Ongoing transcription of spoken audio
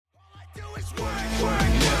it's work.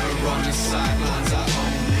 Never on the sidelines, I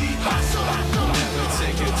only hustle. Never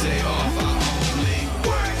take a day off, I only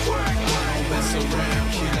work. I don't mess around,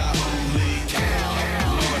 kid, I only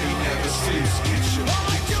count. Lordy never sleeps, get your all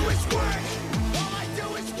I do is work. All I do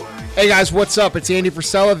is work. Hey guys, what's up? It's Andy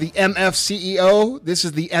Frisella, the MF CEO. This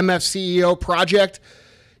is the MF CEO Project.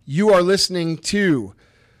 You are listening to,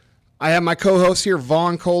 I have my co-hosts here,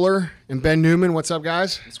 Vaughn Kohler and Ben Newman. What's up,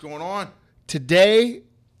 guys? What's going on? Today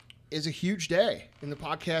is a huge day in the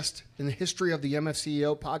podcast, in the history of the MF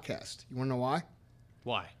CEO podcast. You want to know why?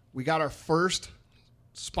 Why? We got our first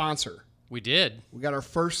sponsor. We did. We got our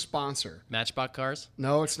first sponsor. Matchbox cars?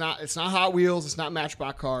 No, it's not. It's not Hot Wheels. It's not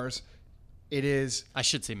Matchbox cars. It is. I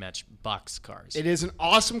should say Matchbox cars. It is an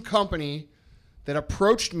awesome company that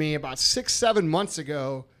approached me about 6-7 months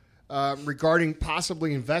ago regarding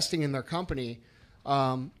possibly investing in their company.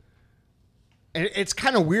 And it's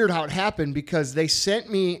kind of weird how it happened because they sent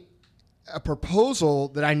me a proposal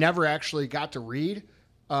that I never actually got to read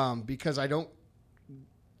because I don't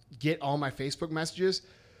get all my Facebook messages.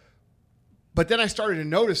 But then I started to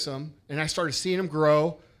notice them and I started seeing them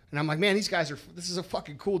grow. And I'm like, man, this is a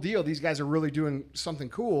fucking cool deal. These guys are really doing something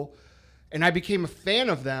cool. And I became a fan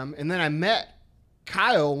of them. And then I met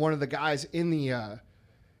Kyle, one of the guys in the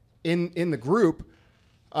in the group.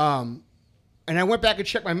 And I went back and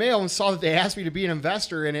checked my mail and saw that they asked me to be an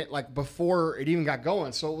investor in it like before it even got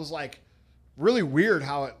going. So it was like really weird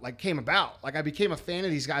how it like came about. Like I became a fan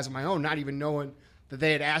of these guys on my own, not even knowing that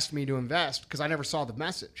they had asked me to invest because I never saw the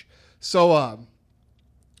message. So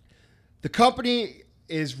the company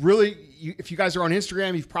is really, if you guys are on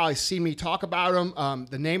Instagram, you've probably seen me talk about them.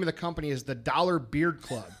 The name of the company is the Dollar Beard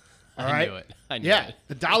Club. All right? I knew it.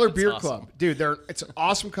 The Dollar Beard awesome. Club. Dude, it's an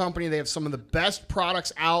awesome company. They have some of the best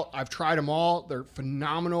products out. I've tried them all. They're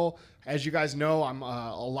phenomenal. As you guys know, I'm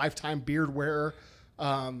a lifetime beard wearer.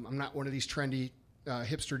 I'm not one of these trendy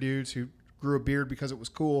hipster dudes who grew a beard because it was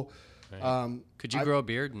cool. Right. Could you grow a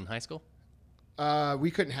beard in high school? We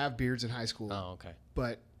couldn't have beards in high school. Oh, okay.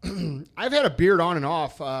 But I've had a beard on and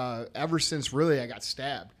off ever since really I got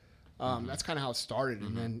stabbed. That's kind of how it started,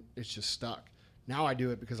 and then it's just stuck. Now I do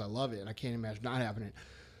it because I love it, and I can't imagine not having it.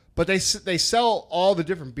 But they sell all the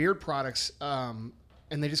different beard products, and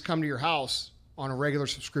they just come to your house on a regular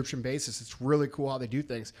subscription basis. It's really cool how they do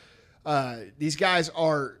things. These guys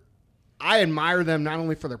I admire them not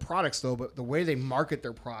only for their products, though, but the way they market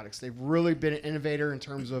their products. They've really been an innovator in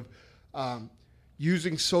terms of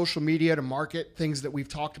using social media to market things that we've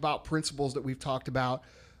talked about, principles that we've talked about,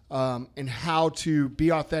 and how to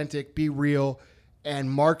be authentic, be real, and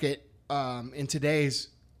market in today's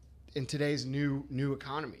new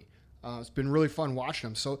economy. It's been really fun watching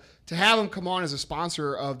them. So to have them come on as a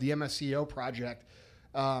sponsor of the MSCEO project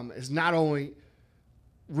is not only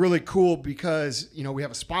really cool because we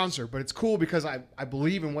have a sponsor, but it's cool because I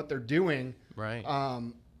believe in what they're doing. Right.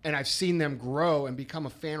 And I've seen them grow and become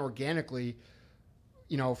a fan organically,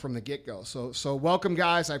 from the get-go. So welcome,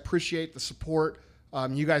 guys. I appreciate the support.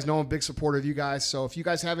 You guys know I'm a big supporter of you guys. So if you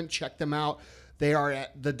guys haven't checked them out, they are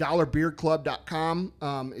at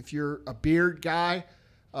thedollarbeardclub.com. If you're a beard guy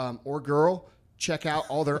or girl, check out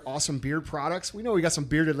all their awesome beard products. We know we got some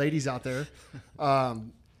bearded ladies out there.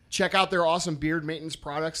 Check out their awesome beard maintenance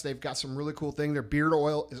products. They've got some really cool things. Their beard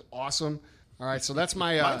oil is awesome. All right, so that's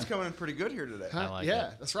my... Mine's coming in pretty good here today. I like yeah,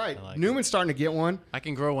 it. that's right. like Newman's starting to get one. I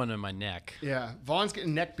can grow one in my neck, Yeah, Vaughn's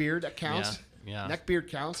getting neck beard. That counts. Yeah. Neck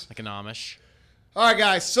beard counts. like an Amish. All right,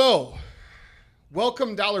 guys. So,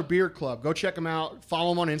 welcome Dollar Beard Club. Go check them out.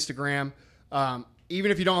 Follow them on Instagram.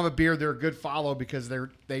 Even if you don't have a beard, they're a good follow because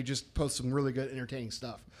they just post some really good, entertaining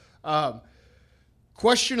stuff.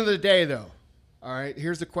 Question of the day, though. All right,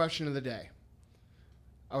 here's the question of the day.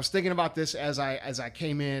 I was thinking about this as I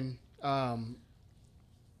came in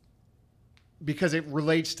because it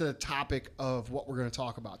relates to the topic of what we're going to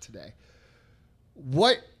talk about today.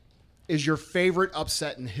 What is your favorite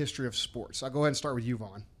upset in the history of sports? I'll go ahead and start with you,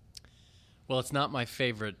 Vaughn. Well, it's not my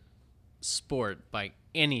favorite sport by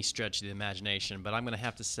any stretch of the imagination, but I'm going to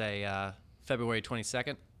have to say February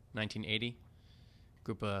 22nd, 1980.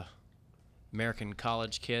 Group of American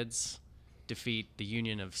college kids defeat the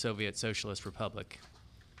Union of Soviet Socialist Republic.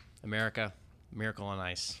 America, miracle on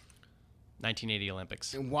ice. 1980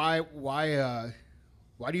 Olympics. And why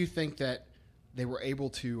do you think that they were able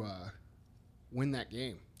to win that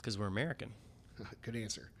game? Because we're American. Good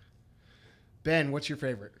answer. Ben, what's your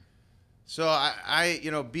favorite? So I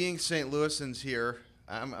being St. Louisans here,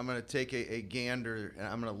 I'm going to take a gander, and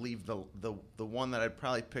I'm going to leave the one that I'd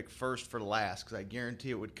probably pick first for last because I guarantee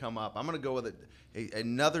it would come up. I'm going to go with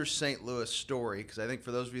another St. Louis story because I think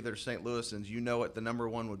for those of you that are St. Louisans, you know what the number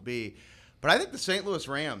one would be. But I think the St. Louis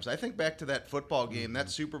Rams, I think back to that football game, that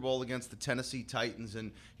Super Bowl against the Tennessee Titans,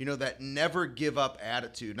 and, that never give up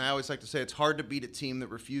attitude. And I always like to say it's hard to beat a team that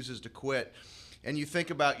refuses to quit. And you think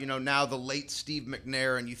about, now the late Steve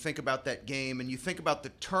McNair, and you think about that game, and you think about the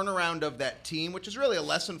turnaround of that team, which is really a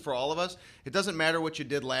lesson for all of us. It doesn't matter what you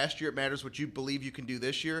did last year. It matters what you believe you can do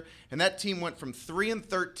this year. And that team went from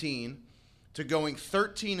 3-13 to going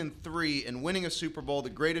 13-3 and winning a Super Bowl, the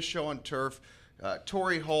greatest show on turf.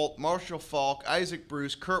 Torrey Holt, Marshall Faulk, Isaac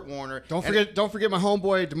Bruce, Kurt Warner. Don't forget my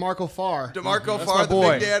homeboy DeMarco Farr. DeMarco That's Farr, my the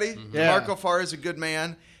boy. Big Daddy. Yeah. DeMarco Farr is a good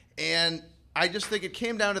man. And I just think it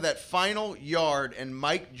came down to that final yard and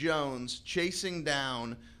Mike Jones chasing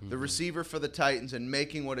down the receiver for the Titans and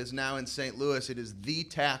making what is now in St. Louis. It is the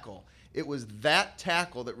tackle. It was that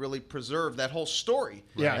tackle that really preserved that whole story.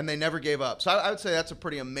 Yeah. And they never gave up. So I would say that's a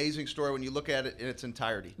pretty amazing story when you look at it in its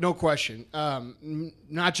entirety. No question.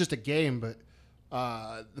 Not just a game, but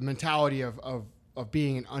the mentality of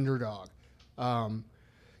being an underdog.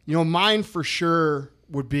 Mine for sure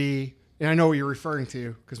would be, and I know what you're referring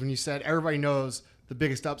to, because when you said everybody knows the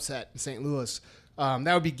biggest upset in St. Louis,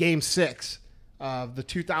 that would be Game 6 of the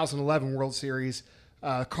 2011 World Series,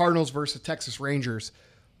 Cardinals versus Texas Rangers.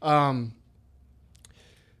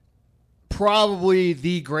 Probably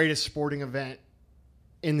the greatest sporting event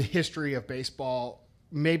in the history of baseball,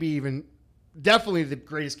 maybe even definitely the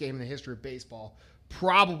greatest game in the history of baseball,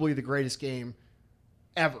 probably the greatest game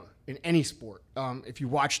ever in any sport. If you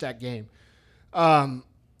watch that game,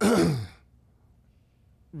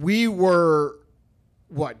 we were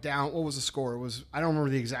down. What was the score? I don't remember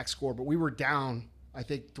the exact score, but we were down, I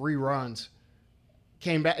think 3 runs,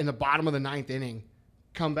 came back in the bottom of the 9th inning,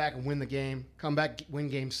 come back and win the game, come back, win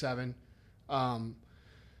Game 7.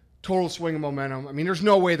 Total swing of momentum. I mean, there's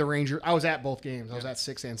no way the Rangers. I was at both games. I was at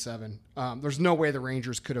 6 and 7. There's no way the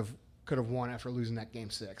Rangers could have won after losing that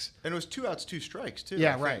Game 6. And it was 2 outs, 2 strikes too.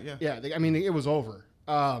 Yeah, right. Yeah. It was over.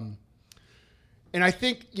 And I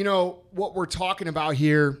think what we're talking about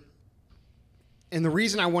here, and the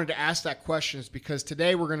reason I wanted to ask that question is because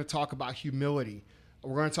today we're going to talk about humility.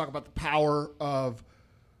 We're going to talk about the power of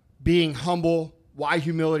being humble, why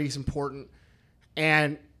humility is important,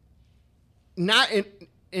 and not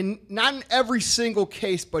in every single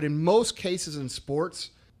case, but in most cases in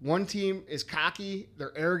sports, one team is cocky,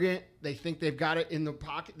 they're arrogant, they think they've got it in the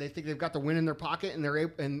pocket, they think they've got the win in their pocket,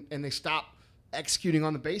 and they stop executing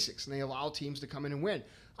on the basics, and they allow teams to come in and win.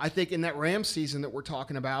 I think in that Rams season that we're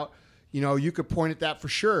talking about, you could point at that for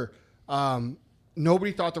sure.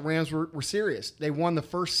 Nobody thought the Rams were serious. They won the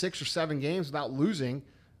first 6 or 7 games without losing,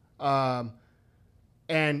 and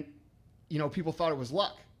people thought it was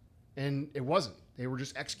luck, and it wasn't. They were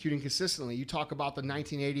just executing consistently. You talk about the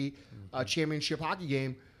 1980 championship hockey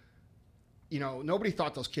game. Nobody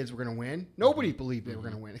thought those kids were going to win. Nobody believed they were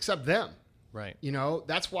going to win except them. Right.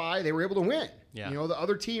 That's why they were able to win. Yeah. The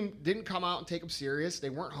other team didn't come out and take them serious. They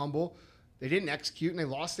weren't humble. They didn't execute, and they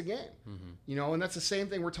lost the game. And that's the same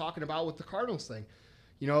thing we're talking about with the Cardinals thing.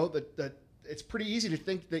 That it's pretty easy to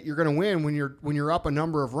think that you're going to win when you're up a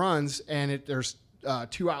number of runs and there's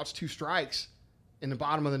 2 outs, 2 strikes in the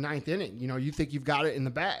bottom of the 9th inning. You think you've got it in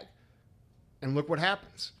the bag, and look what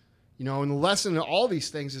happens. And the lesson of all these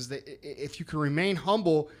things is that if you can remain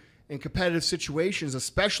humble in competitive situations,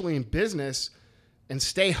 especially in business, and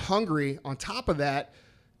stay hungry on top of that,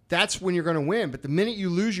 that's when you're going to win. But the minute you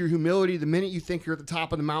lose your humility, the minute you think you're at the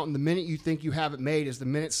top of the mountain, the minute you think you have it made is the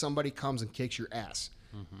minute somebody comes and kicks your ass.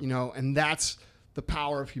 And that's the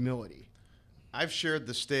power of humility. I've shared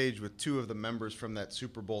the stage with 2 of the members from that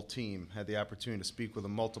Super Bowl team, had the opportunity to speak with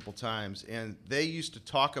them multiple times, and they used to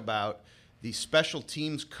talk about the special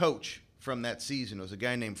teams coach from that season. It was a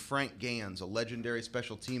guy named Frank Gans, a legendary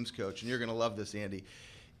special teams coach, and you're going to love this, Andy.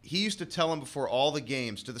 He used to tell them before all the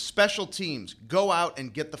games, to the special teams, go out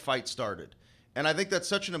and get the fight started. And I think that's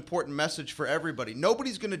such an important message for everybody.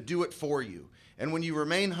 Nobody's going to do it for you. And when you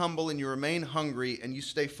remain humble and you remain hungry and you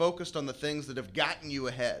stay focused on the things that have gotten you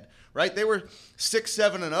ahead, right? They were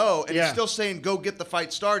 6-7-0, and he's still saying, go get the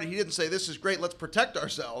fight started. He didn't say, this is great, let's protect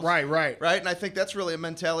ourselves. Right. Right? And I think that's really a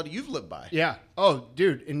mentality you've lived by. Yeah. Oh,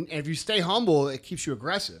 dude. And if you stay humble, it keeps you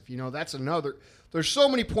aggressive. That's another. There's so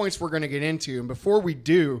many points we're going to get into. And before we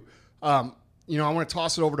do, I want to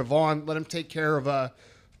toss it over to Vaughn, let him take care of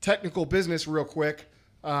technical business real quick.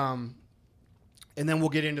 And then we'll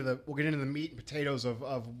get into the meat and potatoes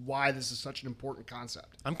of why this is such an important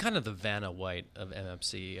concept. I'm kind of the Vanna White of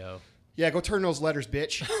MFCEO. Yeah, go turn those letters,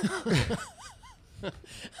 bitch.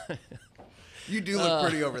 You do look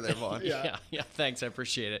pretty over there, Vaughn. Yeah, thanks. I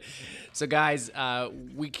appreciate it. So, guys,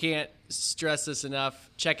 we can't stress this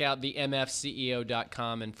enough. Check out the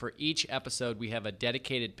mfceo.com, and for each episode, we have a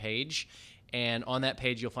dedicated page, And on that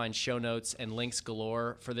page, you'll find show notes and links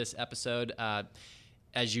galore for this episode.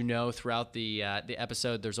 As you know, throughout the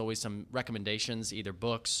episode, there's always some recommendations, either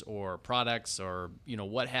books or products or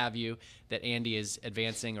what have you, that Andy is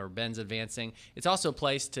advancing or Ben's advancing. It's also a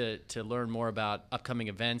place to learn more about upcoming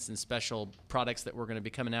events and special products that we're going to be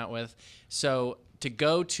coming out with. So to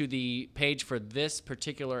go to the page for this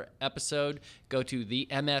particular episode, go to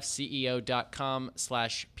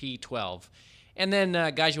themfceo.com/P12. And then,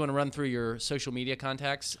 guys, you want to run through your social media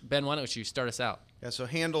contacts? Ben, why don't you start us out? Yeah, so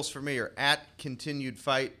handles for me are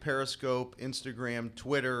 @ContinuedFight, Periscope, Instagram,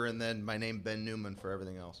 Twitter, and then my name, Ben Newman, for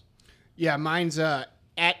everything else. Yeah, mine's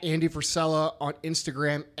 @Andy Frisella on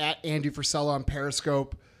Instagram, @Andy Frisella on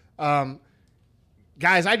Periscope.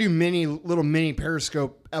 Guys, I do little mini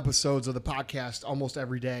Periscope episodes of the podcast almost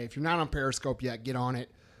every day. If you're not on Periscope yet, get on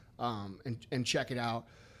it and check it out.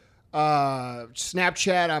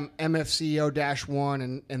 Snapchat, I'm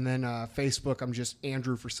MFCEO-1, and then Facebook, I'm just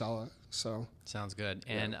Andrew Frisella. So sounds good.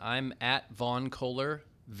 And I'm @Vaughn Kohler,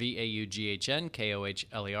 VAUGHN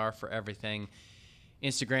KOHLER for everything.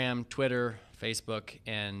 Instagram, Twitter, Facebook,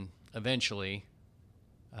 and eventually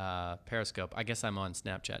Periscope. I guess I'm on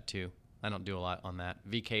Snapchat too. I don't do a lot on that.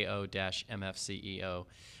 VKO-MFCEO.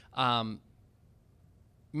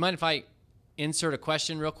 Mind if I insert a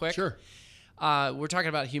question real quick? Sure. We're talking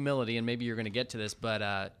about humility, and maybe you're going to get to this,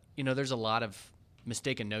 but there's a lot of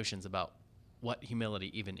mistaken notions about what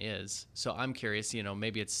humility even is. So I'm curious,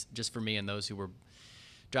 maybe it's just for me and those who were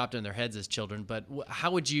dropped in their heads as children, but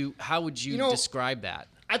how would you describe that?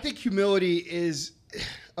 I think humility is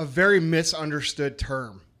a very misunderstood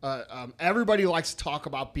term. Everybody likes to talk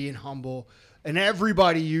about being humble, and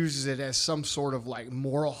everybody uses it as some sort of like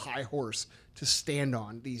moral high horse to stand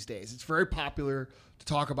on these days. It's very popular to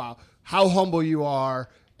talk about how humble you are,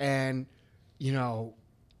 and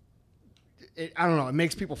I don't know. It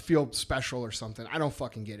makes people feel special or something. I don't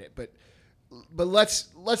fucking get it. But let's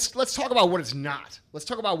talk about what it's not. Let's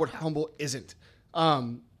talk about what humble isn't.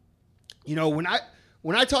 When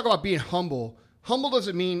I talk about being humble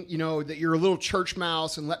doesn't mean that you're a little church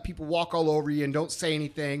mouse and let people walk all over you and don't say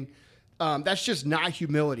anything. That's just not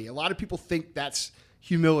humility. A lot of people think that's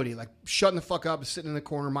humility, like shutting the fuck up and sitting in the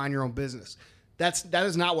corner, mind your own business. That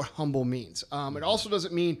is not what humble means. It also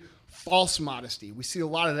doesn't mean false modesty. We see a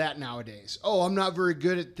lot of that nowadays. Oh, I'm not very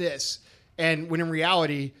good at this. And when in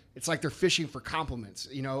reality, it's like they're fishing for compliments.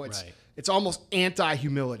 It's almost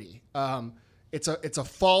anti-humility. It's a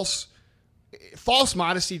false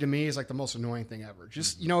modesty to me is like the most annoying thing ever.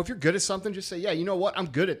 Just, if you're good at something, just say, yeah, you know what? I'm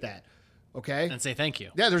good at that. Okay. And say thank you.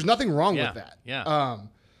 Yeah. There's nothing wrong with that. Yeah.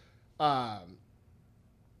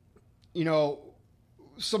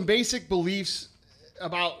 Some basic beliefs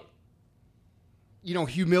about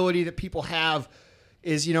humility that people have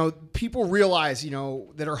is people realize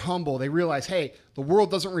that are humble. They realize, hey, the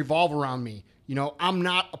world doesn't revolve around me. I'm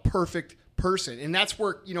not a perfect person, and that's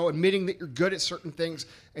where admitting that you're good at certain things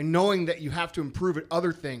and knowing that you have to improve at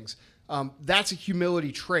other things. That's a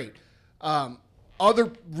humility trait.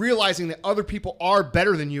 Realizing that other people are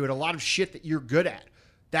better than you at a lot of shit that you're good at.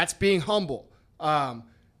 That's being humble.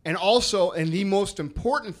 And also, and the most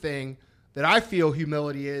important thing that I feel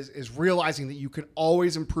humility is realizing that you can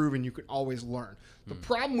always improve and you can always learn. The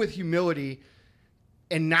problem with humility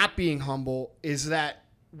and not being humble is that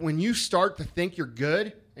when you start to think you're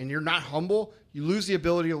good and you're not humble, you lose the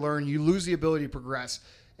ability to learn, you lose the ability to progress,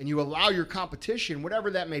 and you allow your competition, whatever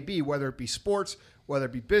that may be, whether it be sports, whether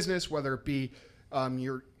it be business, whether it be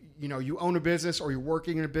you own a business or you're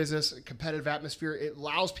working in a business, a competitive atmosphere, it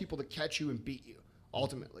allows people to catch you and beat you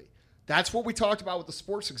ultimately. That's what we talked about with the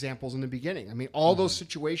sports examples in the beginning. I mean, all those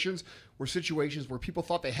situations were situations where people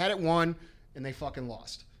thought they had it won and they fucking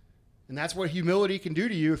lost. And that's what humility can do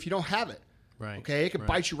to you if you don't have it. Right. Okay? It can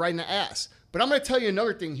bite you right in the ass. But I'm going to tell you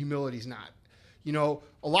another thing humility's not.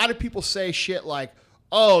 A lot of people say shit like,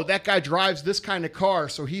 oh, that guy drives this kind of car,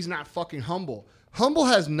 so he's not fucking humble. Humble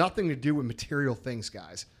has nothing to do with material things,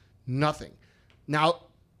 guys. Nothing. Now,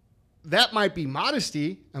 that might be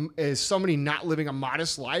modesty. Is somebody not living a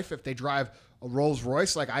modest life if they drive a Rolls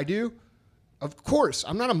Royce like I do? Of course,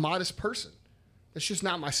 I'm not a modest person. That's just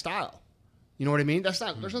not my style. You know what I mean? There's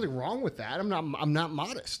nothing wrong with that. I'm not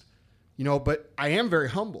modest. But I am very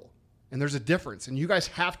humble. And there's a difference. And you guys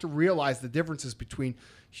have to realize the differences between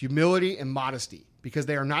humility and modesty because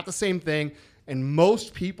they are not the same thing. And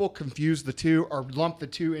most people confuse the two or lump the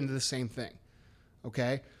two into the same thing.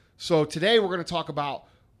 Okay? So today we're going to talk about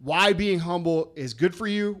why being humble is good for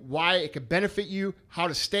you, why it could benefit you, how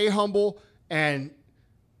to stay humble, and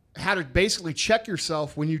how to basically check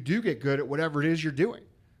yourself when you do get good at whatever it is you're doing.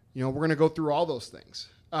 We're going to go through all those things.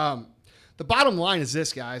 The bottom line is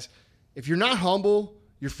this, guys. If you're not humble,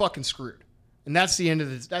 you're fucking screwed. And that's the end of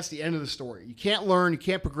the story. You can't learn, you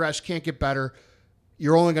can't progress, you can't get better.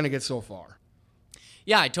 You're only going to get so far.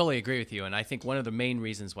 Yeah, I totally agree with you. And I think one of the main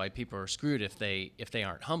reasons why people are screwed if they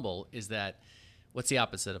aren't humble is that what's the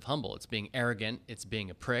opposite of humble? It's being arrogant, it's being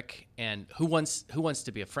a prick. And who wants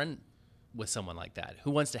to be a friend with someone like that?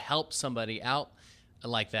 Who wants to help somebody out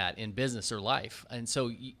like that in business or life? And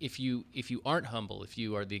so if you aren't humble, if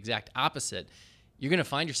you are the exact opposite, you're going to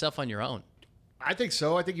find yourself on your own. I think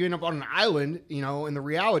so. I think you end up on an island, and the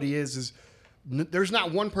reality is there's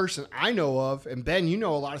not one person I know of, and Ben, you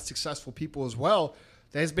know a lot of successful people as well,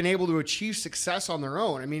 that has been able to achieve success on their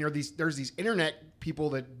own. I mean, there's these internet people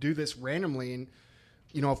that do this randomly,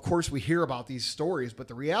 and of course we hear about these stories, but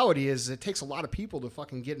the reality is it takes a lot of people to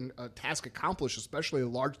fucking get a task accomplished, especially a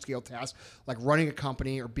large scale task like running a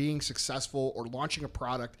company or being successful or launching a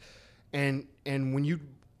product. And when you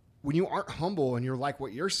aren't humble and you're like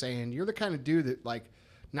what you're saying, you're the kind of dude that, like,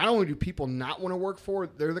 not only do people not want to work for,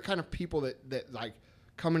 they're the kind of people that like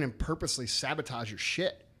come in and purposely sabotage your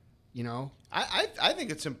shit, I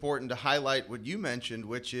think it's important to highlight what you mentioned,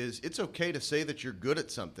 which is it's okay to say that you're good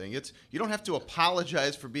at something. You don't have to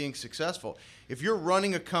apologize for being successful. If you're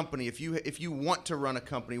running a company, if you want to run a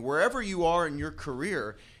company, wherever you are in your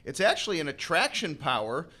career, it's actually an attraction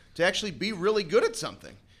power to actually be really good at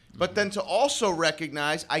something. But then to also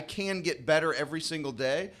recognize I can get better every single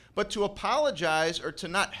day, but to apologize or to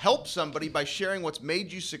not help somebody by sharing what's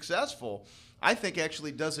made you successful, I think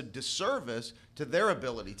actually does a disservice to their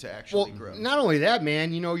ability to actually grow. Not only that,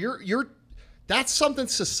 man, you're that's something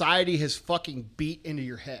society has fucking beat into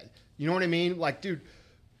your head. You know what I mean? Like, dude,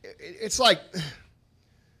 it's like,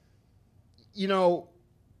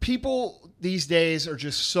 people these days are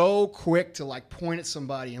just so quick to like point at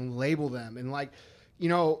somebody and label them and like,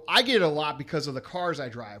 I get it a lot because of the cars I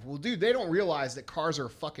drive. Well, dude, they don't realize that cars are a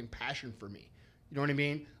fucking passion for me. You know what I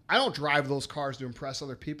mean? I don't drive those cars to impress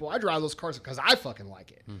other people. I drive those cars because I fucking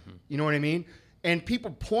like it. Mm-hmm. You know what I mean? And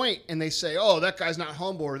people point and they say, oh, that guy's not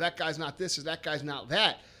humble, or that guy's not this, or that guy's not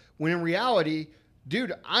that. When in reality,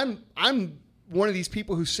 dude, I'm one of these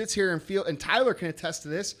people who sits here and Tyler can attest to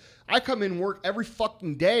this. I come in work every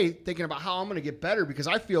fucking day thinking about how I'm going to get better because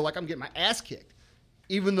I feel like I'm getting my ass kicked.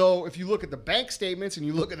 Even though if you look at the bank statements and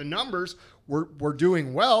you look at the numbers, we're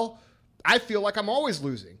doing well. I feel like I'm always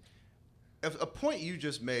losing. A point you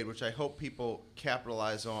just made, which I hope people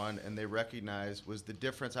capitalize on and they recognize, was the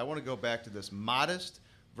difference. I want to go back to this modest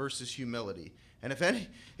versus humility. And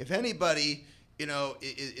if anybody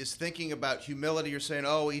is thinking about humility or saying,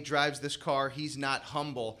 oh, he drives this car, he's not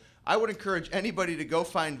humble, I would encourage anybody to go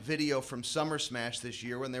find video from Summer Smash this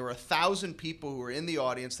year when there were 1,000 people who were in the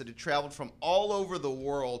audience that had traveled from all over the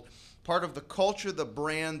world, part of the culture, the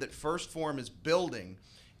brand that First Form is building.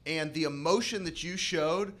 And the emotion that you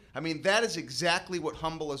showed, I mean, that is exactly what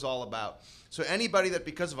humble is all about. So anybody that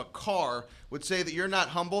because of a car would say that you're not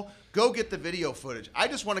humble, go get the video footage. I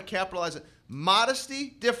just want to capitalize it.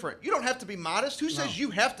 Modesty, different. You don't have to be modest. Who says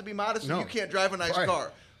you have to be modest if you can't drive a nice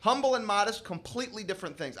car? Humble and modest, completely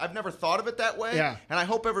different things. I've never thought of it that way, and I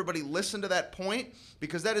hope everybody listened to that point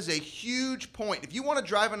because that is a huge point. If you want to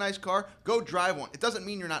drive a nice car, go drive one. It doesn't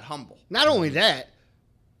mean you're not humble. Not only that,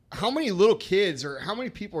 how many little kids or how many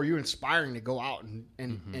people are you inspiring to go out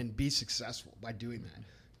and be successful by doing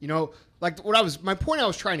that? Like my point I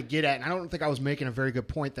was trying to get at, and I don't think I was making a very good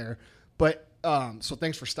point there, but so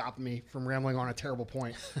thanks for stopping me from rambling on a terrible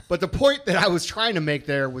point. But the point that I was trying to make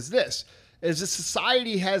there was this. Is that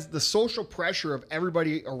society has the social pressure of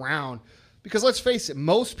everybody around. Because let's face it,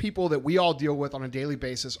 most people that we all deal with on a daily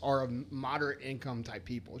basis are of moderate income type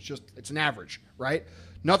people. It's an average, right?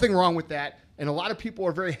 Nothing wrong with that. And a lot of people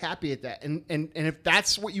are very happy at that. And if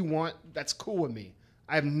that's what you want, that's cool with me.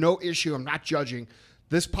 I have no issue. I'm not judging.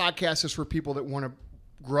 This podcast is for people that want to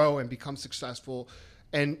grow and become successful.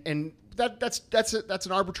 And that's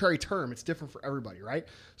an arbitrary term. It's different for everybody, right?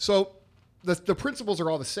 So the principles are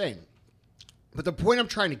all the same. But the point I'm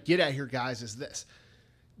trying to get at here, guys, is this.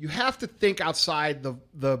 You have to think outside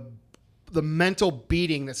the mental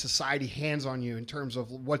beating that society hands on you in terms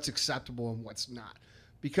of what's acceptable and what's not.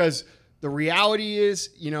 Because the reality is,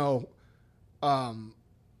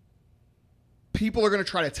 people are going to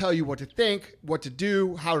try to tell you what to think, what to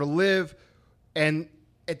do, how to live. And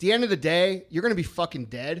at the end of the day, you're going to be fucking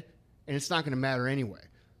dead, and it's not going to matter anyway.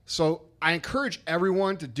 So I encourage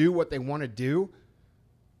everyone to do what they want to do.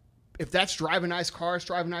 If that's drive a nice car,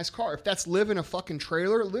 drive a nice car. If that's live in a fucking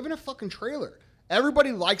trailer, live in a fucking trailer.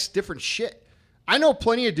 Everybody likes different shit. I know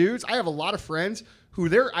plenty of dudes. I have a lot of friends who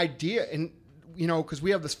their idea, and because we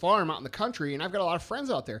have this farm out in the country, and I've got a lot of friends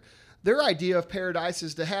out there. Their idea of paradise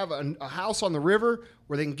is to have a house on the river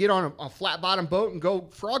where they can get on a flat bottom boat and go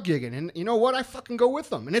frog gigging. And you know what? I fucking go with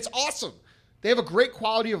them. And it's awesome. They have a great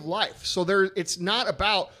quality of life. So it's not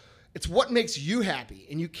about, it's what makes you happy.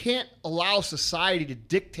 And you can't allow society to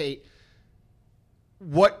dictate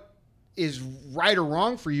what is right or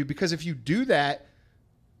wrong for you, because if you do that,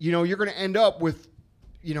 you know, you're going to end up with,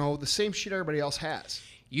 you know, the same shit everybody else has.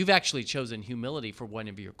 You've actually chosen humility for one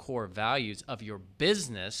of your core values of your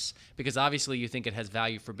business, because obviously you think it has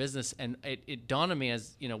value for business. And it dawned on me,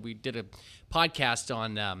 as you know, we did a podcast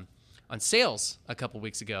on sales a couple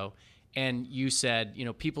weeks ago, and you said, you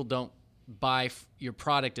know, people don't buy your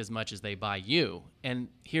product as much as they buy you. And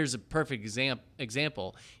here's a perfect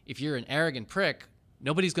example. If you're an arrogant prick,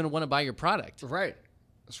 nobody's going to want to buy your product. Right.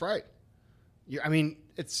 That's right. I mean,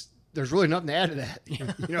 there's really nothing to add to that. You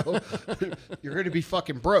know, you're going to be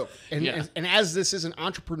fucking broke. And as this is an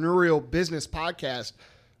entrepreneurial business podcast,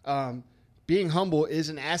 being humble is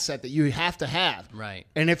an asset that you have to have. Right.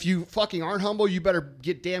 And if you fucking aren't humble, you better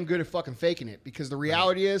get damn good at fucking faking it, because the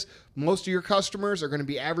reality is most of your customers are going to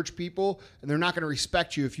be average people, and they're not going to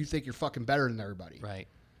respect you if you think you're fucking better than everybody. Right.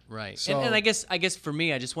 Right. So, and I guess for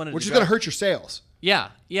me, I just wanted which to is going to hurt your sales. Yeah.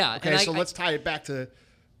 Okay, so let's tie it back to,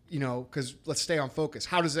 you know, because let's stay on focus.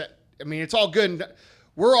 How does that? I mean, it's all good.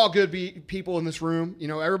 We're all good people in this room. You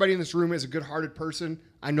know, everybody in this room is a good-hearted person.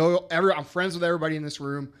 I know I'm friends with everybody in this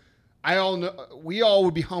room. We all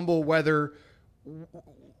would be humble, whatever,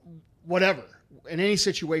 in any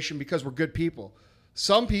situation, because we're good people.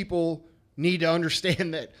 Some people need to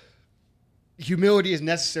understand that humility is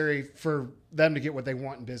necessary for them to get what they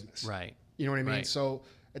want in business. Right. You know what I mean? Right. So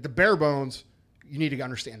at the bare bones, you need to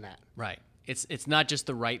understand that. Right. It's not just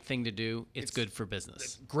the right thing to do. It's good for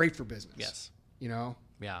business. Great for business. Yes. You know?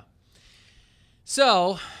 Yeah.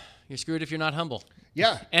 So you're screwed if you're not humble.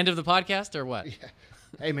 Yeah. End of the podcast or what? Yeah.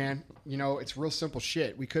 Hey, man, you know, it's real simple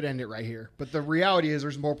shit. We could end it right here. But the reality is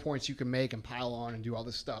there's more points you can make and pile on and do all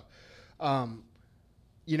this stuff.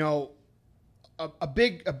 You know, a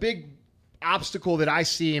big obstacle that I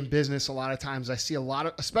see in business a lot of times, I see a lot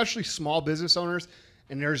of, especially small business owners,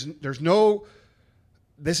 and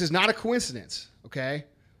this is not a coincidence, okay?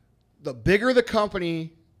 The bigger the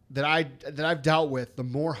company that I've dealt with, the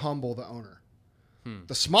more humble the owner.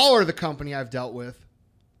 The smaller the company I've dealt with,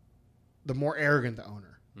 the more arrogant the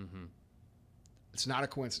owner. Mm-hmm. It's not a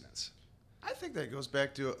coincidence. I think that goes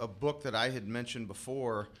back to a book that I had mentioned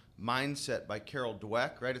before, Mindset by Carol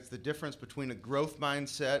Dweck, right? It's the difference between a growth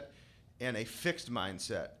mindset and a fixed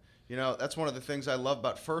mindset. You know, that's one of the things I love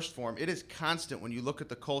about First Form. It is constant when you look at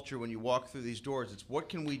the culture, when you walk through these doors. It's what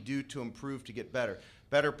can we do to improve, to get better?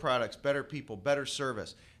 Better products, better people, better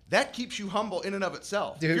service. That keeps you humble in and of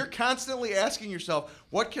itself. Dude. If you're constantly asking yourself,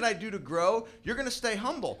 what can I do to grow? You're going to stay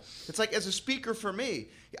humble. It's like as a speaker for me,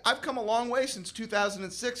 I've come a long way since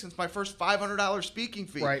 2006, since my first $500 speaking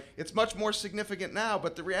fee. Right. It's much more significant now,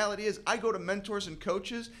 but the reality is I go to mentors and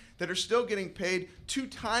coaches that are still getting paid 2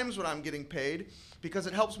 times what I'm getting paid, because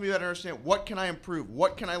it helps me better understand what can I improve,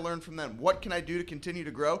 what can I learn from them, what can I do to continue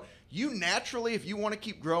to grow. You naturally, if you want to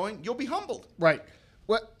keep growing, you'll be humbled. Right.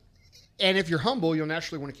 And if you're humble, you'll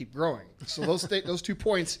naturally want to keep growing. So those 2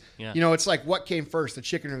 points, Yeah. You know, it's like what came first, the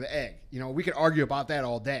chicken or the egg? You know, we could argue about that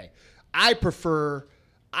all day. I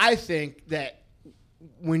think that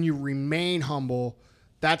when you remain humble,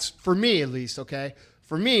 that's, for me at least, okay?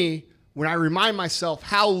 For me, when I remind myself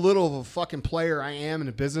how little of a fucking player I am in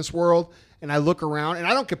the business world, and I look around, and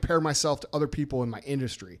I don't compare myself to other people in my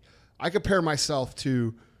industry. I compare myself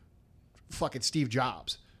to fucking Steve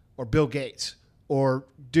Jobs or Bill Gates or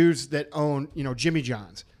dudes that own, you know, Jimmy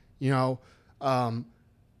John's. You know,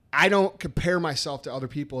 I don't compare myself to other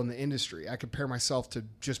people in the industry. I compare myself to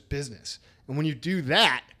just business. And when you do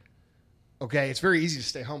that, okay, it's very easy to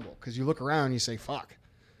stay humble, because you look around and you say, fuck,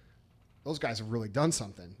 those guys have really done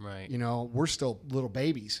something. Right. You know, we're still little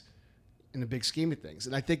babies in the big scheme of things.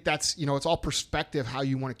 And I think that's, you know, it's all perspective how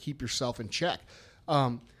you want to keep yourself in check.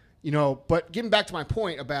 You know, but getting back to my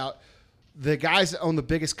point about the guys that own the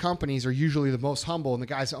biggest companies are usually the most humble, and the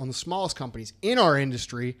guys that own the smallest companies in our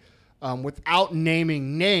industry, without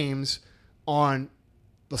naming names on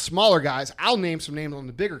the smaller guys, I'll name some names on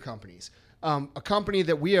the bigger companies. A company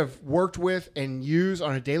that we have worked with and use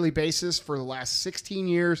on a daily basis for the last 16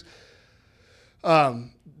 years.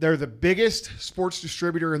 They're the biggest sports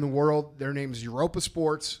distributor in the world. Their name is Europa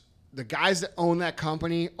Sports. The guys that own that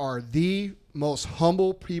company are the most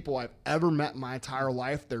humble people I've ever met in my entire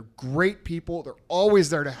life. They're great people. They're always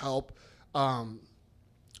there to help.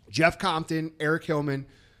 Jeff Compton, Eric Hillman,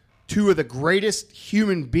 2 of the greatest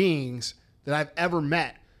human beings that I've ever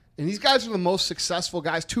met. And these guys are the most successful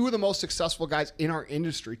guys, two of the most successful guys in our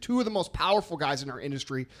industry, two of the most powerful guys in our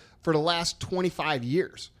industry for the last 25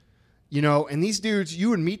 years. You know, and these dudes, you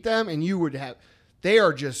would meet them and you would have, they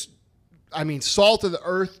are just, I mean, salt of the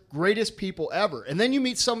earth, greatest people ever. And then you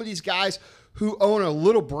meet some of these guys who own a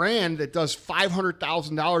little brand that does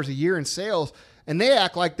 $500,000 a year in sales, and they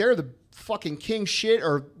act like they're the fucking king shit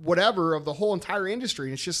or whatever of the whole entire industry.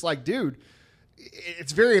 And it's just like, dude,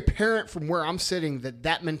 it's very apparent from where I'm sitting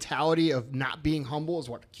that mentality of not being humble is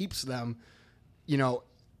what keeps them, you know,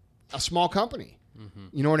 a small company. Mm-hmm.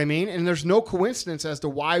 You know what I mean? And there's no coincidence as to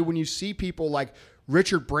why when you see people like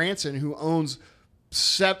Richard Branson, who owns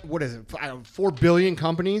 4 billion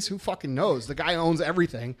companies, who fucking knows? The guy owns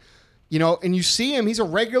everything, you know, and you see him, he's a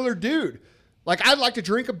regular dude. Like, I'd like to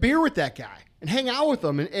drink a beer with that guy and hang out with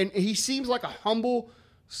him. And he seems like a humble,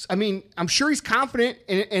 I mean, I'm sure he's confident.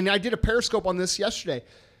 And I did a Periscope on this yesterday.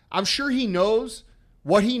 I'm sure he knows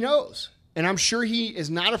what he knows. And I'm sure he is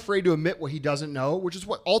not afraid to admit what he doesn't know, which is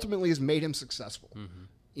what ultimately has made him successful. Mm-hmm.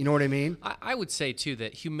 You know what I mean? I would say, too,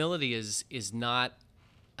 that humility is not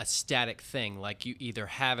a static thing. Like, you either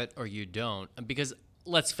have it or you don't. Because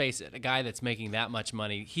let's face it, a guy that's making that much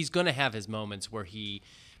money, he's going to have his moments where he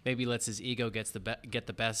maybe lets his ego get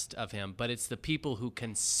the best of him. But it's the people who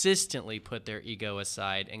consistently put their ego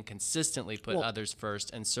aside and consistently put others first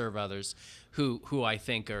and serve others who I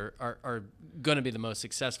think are going to be the most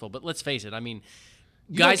successful. But let's face it, I mean,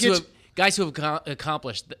 guys who have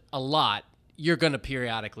accomplished a lot, you're going to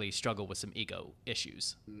periodically struggle with some ego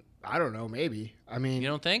issues. I don't know, maybe. I mean, you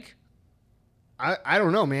don't think? I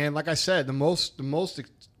don't know, man. Like I said, the most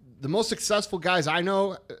successful guys I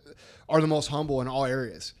know are the most humble in all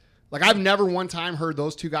areas. Like, I've never one time heard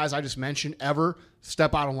those two guys I just mentioned ever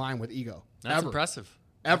step out of line with ego. That's impressive.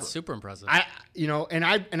 Ever. That's super impressive. I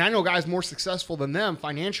know guys more successful than them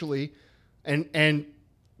financially, and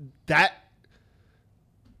that,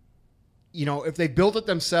 you know, if they built it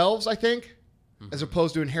themselves, I think, as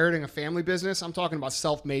opposed to inheriting a family business. I'm talking about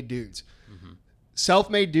self-made dudes. Mm-hmm.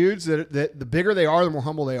 Self-made dudes that the bigger they are, the more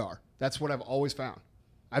humble they are. That's what I've always found.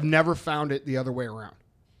 I've never found it the other way around,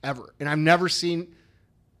 ever. And I've never seen,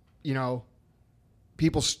 you know,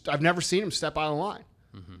 I've never seen them step out of line.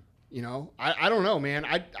 Mm-hmm. You know, I don't know, man.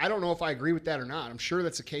 I don't know if I agree with that or not. I'm sure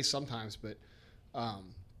that's the case sometimes, but,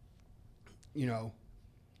 you know,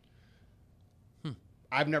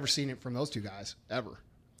 I've never seen it from those two guys ever.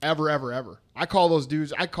 Ever. I call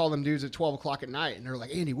them dudes at 12 o'clock at night, and they're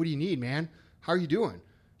like, Andy, what do you need, man? How are you doing?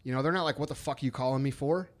 You know, they're not like, what the fuck are you calling me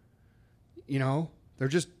for? You know, they're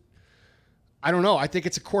just, I don't know. I think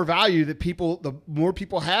it's a core value that the more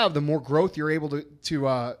people have, the more growth you're able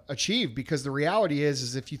to achieve. Because the reality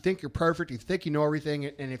is if you think you're perfect, you think you know everything,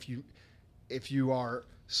 and if you are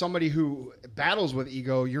somebody who battles with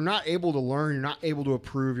ego, you're not able to learn, you're not able to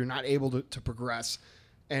improve, you're not able to progress,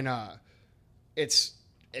 and it's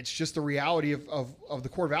just the reality of the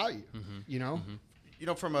core value. Mm-hmm. You know. Mm-hmm. You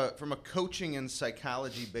know, from a coaching and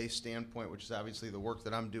psychology based standpoint, which is obviously the work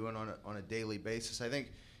that I'm doing on a daily basis, I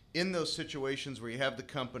think in those situations where you have the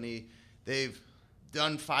company, they've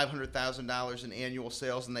done $500,000 in annual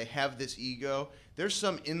sales and they have this ego, there's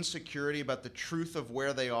some insecurity about the truth of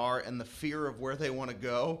where they are and the fear of where they want to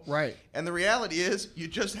go. Right. And the reality is you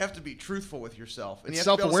just have to be truthful with yourself. And it's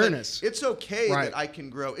you have self-awareness. To be able to say, it's okay that I can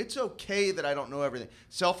grow. It's okay that I don't know everything.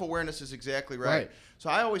 Self-awareness is exactly right. So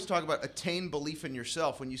I always talk about attain belief in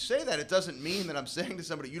yourself. When you say that, it doesn't mean that I'm saying to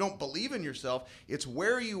somebody, you don't believe in yourself. It's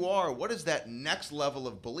where you are. What is that next level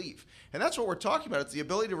of belief? And that's what we're talking about. It's the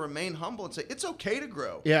ability to remain humble and say, it's okay to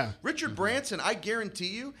grow. Yeah. Richard Branson, I guarantee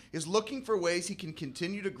you, is looking for ways he can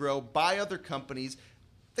continue to grow, buy other companies.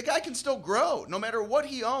 The guy can still grow. No matter what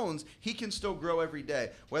he owns, he can still grow every day.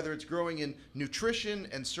 Whether it's growing in nutrition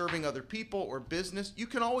and serving other people or business, you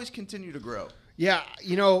can always continue to grow. Yeah,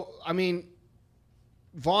 you know, I mean,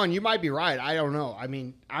 Vaughn, you might be right. I don't know. I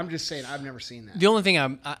mean, I'm just saying I've never seen that. The only thing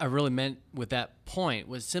I really meant with that point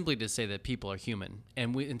was simply to say that people are human,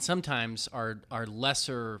 and sometimes our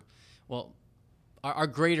lesser, well, our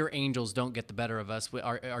greater angels don't get the better of us.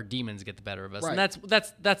 Our demons get the better of us, right. And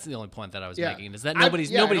that's the only point that I was making. Is that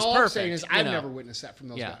nobody's all perfect. I'm saying is I've never witnessed that from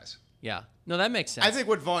those guys. Yeah. No, that makes sense. I think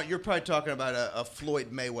what Vaughn, you're probably talking about a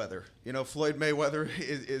Floyd Mayweather. You know, Floyd Mayweather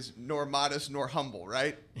is nor modest nor humble,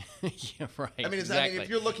 right? Yeah, right. I mean, exactly. if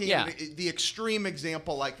you're looking at the extreme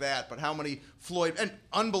example like that, but how many Floyd, an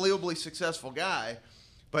unbelievably successful guy,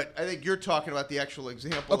 but I think you're talking about the actual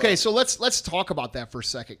example. Okay, so let's talk about that for a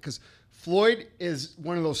second, because Floyd is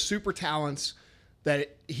one of those super talents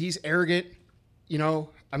that he's arrogant. You know,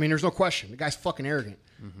 I mean, there's no question. The guy's fucking arrogant.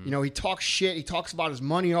 Mm-hmm. You know, he talks shit. He talks about his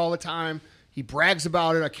money all the time. He brags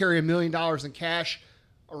about it. I carry $1 million in cash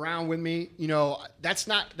around with me, that's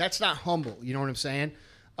not humble. You know what I'm saying?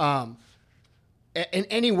 In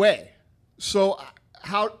any way. So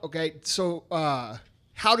how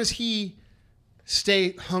does he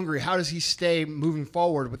stay hungry? How does he stay moving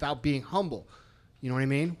forward without being humble? You know what I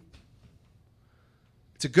mean?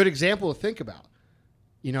 It's a good example to think about.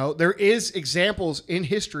 There is examples in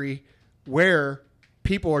history where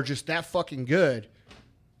people are just that fucking good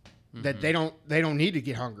that they don't need to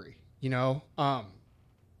get hungry,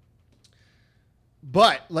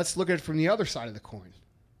 But let's look at it from the other side of the coin.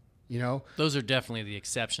 Those are definitely the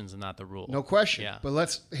exceptions and not the rule. No question. Yeah. But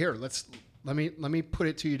let me put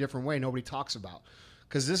it to you a different way. Nobody talks about,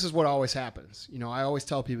 because this is what always happens. I always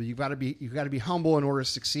tell people you got to be humble in order to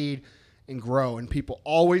succeed and grow. And people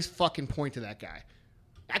always fucking point to that guy.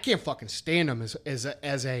 I can't fucking stand him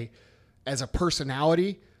as a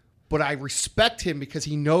personality, but I respect him because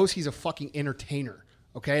he knows he's a fucking entertainer.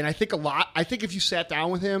 Okay, and I think if you sat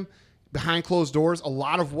down with him behind closed doors, a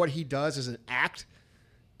lot of what he does is an act,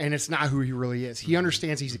 and it's not who he really is. He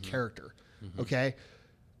understands he's a character. Okay,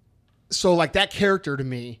 so like that character to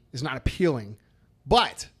me is not appealing,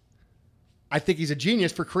 but I think he's a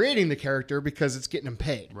genius for creating the character because it's getting him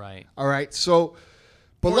paid. Right. All right. So,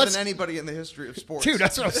 but More let's than anybody in the history of sports. dude,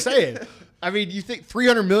 that's what I'm saying. I mean, you think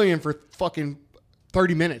 $300 million for fucking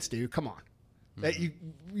 30 minutes, dude? Come on. That you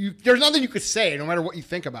there's nothing you could say no matter what you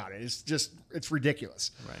think about it. It's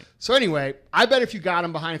ridiculous. Right. So anyway, I bet if you got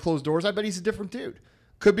him behind closed doors, I bet he's a different dude.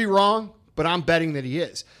 Could be wrong, but I'm betting that he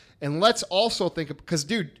is. And let's also think of, because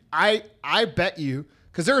dude, I bet you,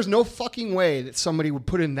 because there is no fucking way that somebody would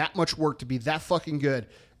put in that much work to be that fucking good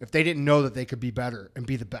if they didn't know that they could be better and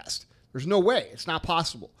be the best. There's no way. It's not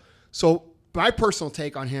possible. So my personal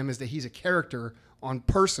take on him is that he's a character on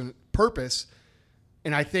purpose.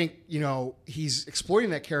 And I think, he's exploiting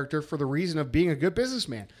that character for the reason of being a good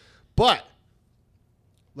businessman. But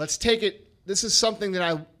let's take it. This is something that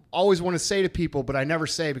I always want to say to people, but I never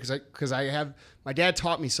say because I have, my dad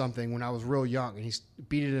taught me something when I was real young, and he's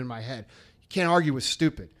beat it in my head. You can't argue with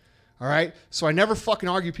stupid. All right. So I never fucking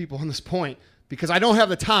argue people on this point because I don't have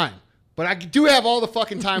the time, but I do have all the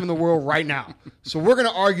fucking time in the world right now. So we're going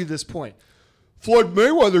to argue this point. Floyd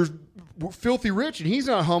Mayweather's filthy rich and he's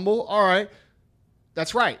not humble. All right.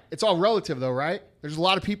 That's right. It's all relative, though, right? There's a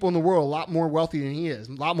lot of people in the world a lot more wealthy than he is,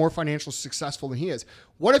 a lot more financially successful than he is.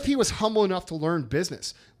 What if he was humble enough to learn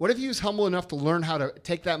business? What if he was humble enough to learn how to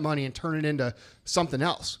take that money and turn it into something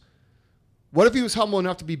else? What if he was humble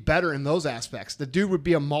enough to be better in those aspects? The dude would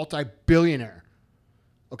be a multi-billionaire.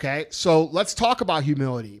 Okay? So let's talk about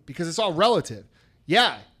humility because it's all relative.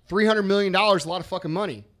 Yeah, $300 million, a lot of fucking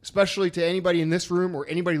money, especially to anybody in this room or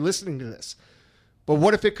anybody listening to this. But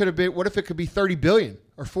what if it could be 30 billion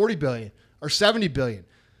or 40 billion or 70 billion?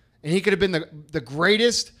 And he could have been the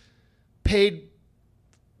greatest paid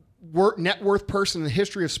net worth person in the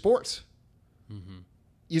history of sports. Mm-hmm.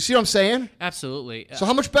 You see what I'm saying? Absolutely. So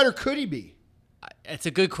how much better could he be? It's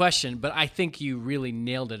a good question, but I think you really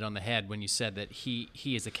nailed it on the head when you said that he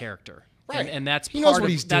is a character. Right. And that's he knows part what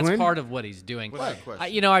of he's doing. That's part of what he's doing. Without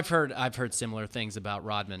question. I've heard similar things about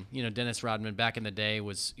Rodman. Dennis Rodman back in the day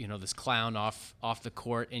was this clown off the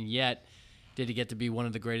court, and yet did he get to be one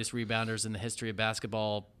of the greatest rebounders in the history of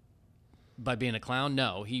basketball by being a clown?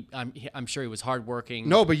 No. I'm sure he was hardworking.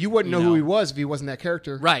 No, but you wouldn't know who he was if he wasn't that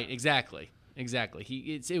character. Right. Exactly.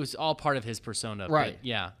 It was all part of his persona. Right. But,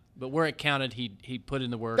 yeah. But where it counted, he put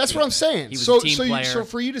in the work. That's what I'm saying. He was a team player. So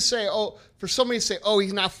for you to say, for somebody to say,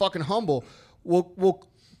 he's not fucking humble. Well,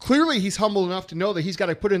 clearly he's humble enough to know that he's got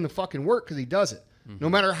to put in the fucking work because he does it. Mm-hmm. No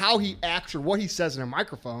matter how he acts or what he says in a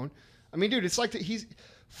microphone. I mean, dude, it's like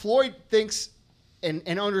Floyd thinks and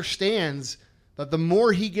understands that the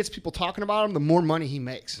more he gets people talking about him, the more money he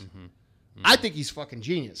makes. Mm-hmm. Mm-hmm. I think he's fucking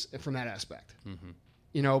genius from that aspect.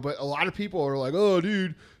 Mm-hmm. But a lot of people are like, oh,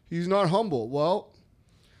 dude, he's not humble. Well,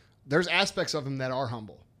 there's aspects of him that are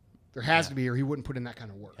humble. There has to be, or he wouldn't put in that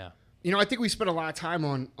kind of work. Yeah. I think we spend a lot of time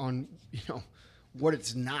on what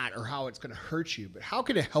it's not or how it's going to hurt you, but how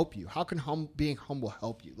can it help you? How can being humble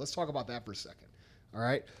help you? Let's talk about that for a second. All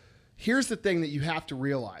right. Here's the thing that you have to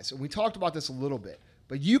realize, and we talked about this a little bit,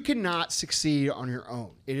 but you cannot succeed on your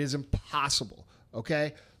own. It is impossible.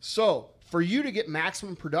 Okay. So for you to get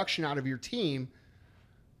maximum production out of your team,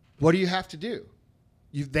 what do you have to do?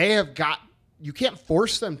 You can't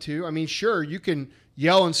force them to. I mean, sure, you can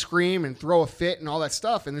yell and scream and throw a fit and all that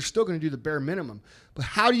stuff, and they're still going to do the bare minimum. But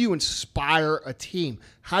how do you inspire a team?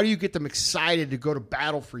 How do you get them excited to go to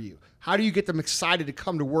battle for you? How do you get them excited to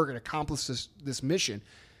come to work and accomplish this mission?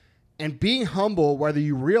 And being humble, whether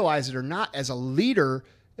you realize it or not, as a leader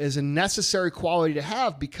is a necessary quality to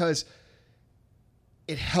have because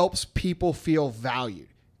it helps people feel valued.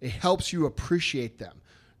 It helps you appreciate them.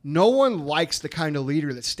 No one likes the kind of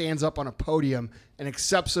leader that stands up on a podium and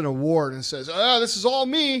accepts an award and says, "Oh, this is all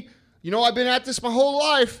me. You know, I've been at this my whole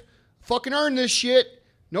life. Fucking earned this shit."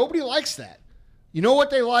 Nobody likes that. You know what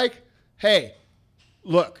they like? Hey,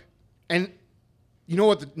 look, and you know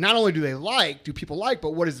what? Not only do people like,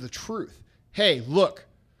 but what is the truth? Hey, look,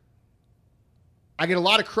 I get a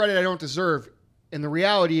lot of credit I don't deserve, and the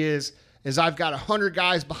reality is I've got 100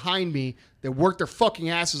 guys behind me that work their fucking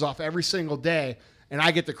asses off every single day, and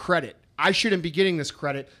I get the credit. I shouldn't be getting this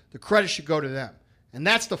credit. The credit should go to them, and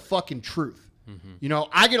that's the fucking truth. Mm-hmm. You know,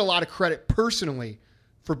 I get a lot of credit personally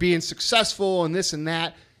for being successful and this and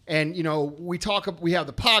that. And, you know, we have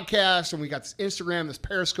the podcast and we got this Instagram, this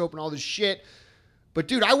Periscope and all this shit. But,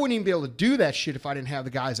 dude, I wouldn't even be able to do that shit if I didn't have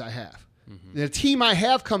the guys I have. Mm-hmm. The team I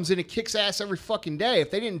have comes in and kicks ass every fucking day.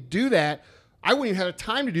 If they didn't do that, I wouldn't even have the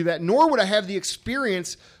time to do that, nor would I have the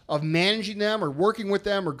experience of managing them or working with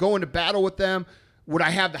them or going to battle with them. Would I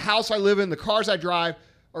have the house I live in, the cars I drive,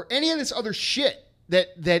 or any of this other shit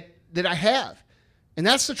that I have? And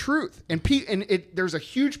that's the truth. And there's a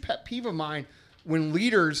huge pet peeve of mine when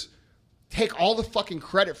leaders take all the fucking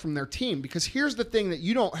credit from their team, because here's the thing that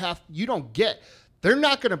you don't get. They're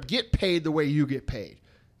not going to get paid the way you get paid.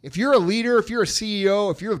 If you're a leader, if you're a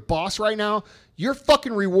CEO, if you're the boss right now, your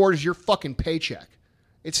fucking reward is your fucking paycheck.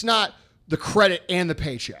 It's not the credit and the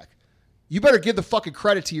paycheck. You better give the fucking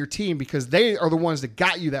credit to your team because they are the ones that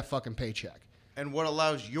got you that fucking paycheck. And what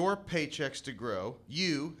allows your paychecks to grow,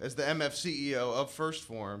 you as the MF CEO of First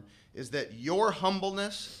Form, is that your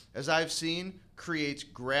humbleness, as I've seen, creates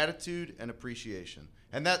gratitude and appreciation.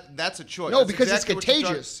 And that's a choice. No, That's because exactly it's what you're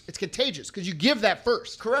contagious. It's contagious because you give that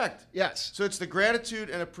first. Correct. Yes. So it's the gratitude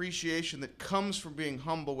and appreciation that comes from being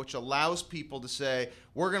humble, which allows people to say,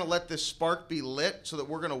 we're going to let this spark be lit so that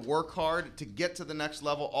we're going to work hard to get to the next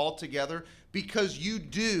level all together, because you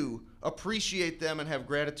do appreciate them and have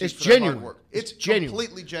gratitude for genuine. their hard work. It's genuine.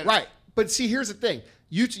 Completely genuine. Right. But see, here's the thing.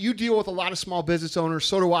 You deal with a lot of small business owners.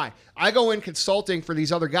 So do I. I go in consulting for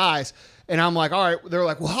these other guys, and I'm like, all right. They're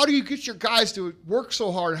like, well, how do you get your guys to work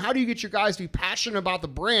so hard? How do you get your guys to be passionate about the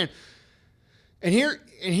brand? And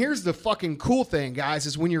here's the fucking cool thing, guys,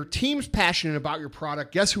 is when your team's passionate about your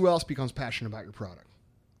product, guess who else becomes passionate about your product?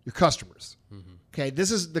 Your customers. Mm-hmm. Okay,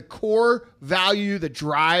 this is the core value that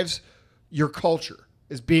drives your culture,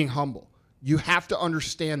 is being humble. You have to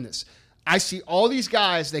understand this. I see all these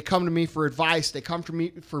guys, they come to me for advice. They come to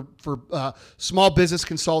me for small business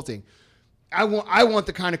consulting. I want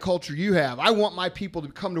the kind of culture you have. I want my people to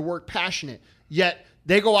come to work passionate. Yet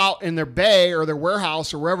they go out in their bay or their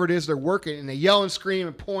warehouse or wherever it is they're working, and they yell and scream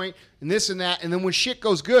and point and this and that. And then when shit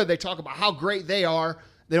goes good, they talk about how great they are.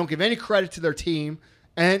 They don't give any credit to their team.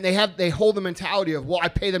 And they hold the mentality of, well, I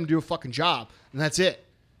pay them to do a fucking job, and that's it.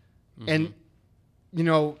 Mm-hmm. And, you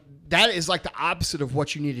know, that is like the opposite of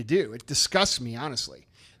what you need to do. It disgusts me, honestly.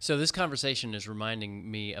 So this conversation is reminding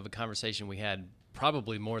me of a conversation we had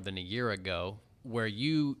probably more than a year ago, where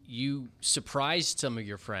you surprised some of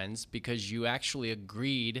your friends because you actually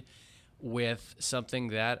agreed with something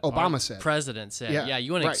that Obama our said. President said. Yeah,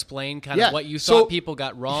 you want to right. explain kind of what you thought people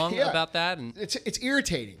got wrong about that? And it's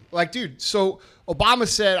irritating. Like, dude, so Obama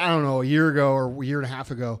said, I don't know, a year ago or a year and a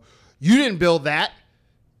half ago, you didn't build that.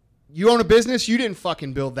 You own a business, you didn't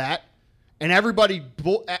fucking build that. And everybody,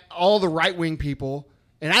 all the right-wing people,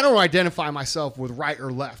 and I don't identify myself with right or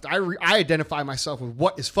left. I identify myself with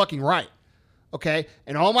what is fucking right. Okay?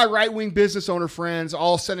 And all my right-wing business owner friends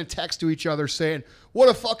all sending texts to each other saying, what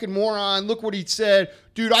a fucking moron. Look what he said.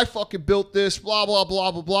 Dude, I fucking built this, blah, blah,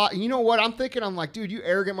 blah, blah, blah. And you know what I'm thinking? I'm like, dude, you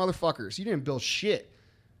arrogant motherfuckers. You didn't build shit.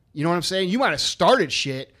 You know what I'm saying? You might have started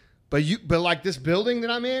shit, but like this building that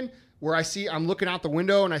I'm in, where I'm looking out the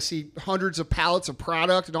window and I see hundreds of pallets of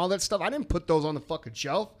product and all that stuff. I didn't put those on the fucking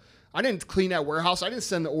shelf. I didn't clean that warehouse. I didn't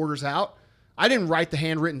send the orders out. I didn't write the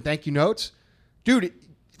handwritten thank you notes. Dude,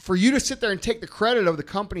 for you to sit there and take the credit of the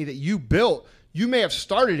company that you built, you may have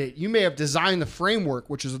started it. You may have designed the framework,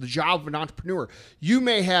 which is the job of an entrepreneur. You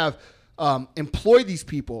may have employed these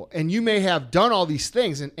people, and you may have done all these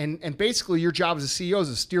things. And basically your job as a CEO is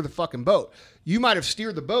to steer the fucking boat. You might have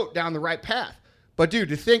steered the boat down the right path. But, dude,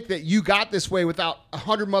 to think that you got this way without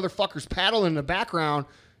 100 motherfuckers paddling in the background,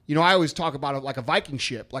 you know, I always talk about it like a Viking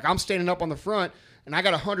ship. Like, I'm standing up on the front, and I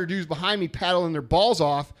got 100 dudes behind me paddling their balls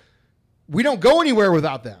off. We don't go anywhere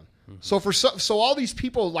without them. Mm-hmm. So all these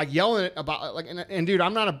people, like, yelling about, like, and dude,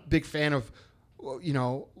 I'm not a big fan of, you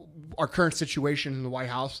know, our current situation in the White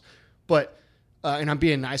House. But, and I'm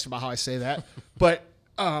being nice about how I say that. But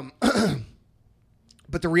the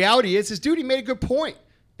reality is, dude, he made a good point.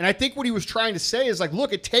 And I think what he was trying to say is like,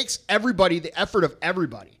 look, it takes everybody, the effort of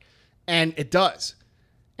everybody. And it does.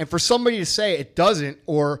 And for somebody to say it doesn't,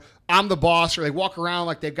 or I'm the boss, or they walk around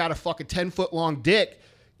like they've got a fucking 10-foot long dick,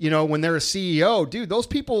 when they're a CEO, dude, those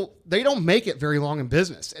people, they don't make it very long in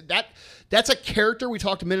business. That's a character. We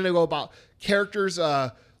talked a minute ago about characters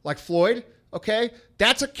like Floyd, okay?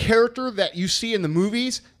 That's a character that you see in the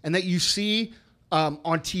movies and that you see on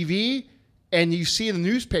TV and you see in the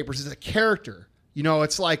newspapers as a character.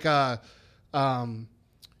 It's like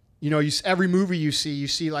every movie you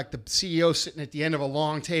see like the CEO sitting at the end of a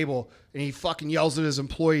long table and he fucking yells at his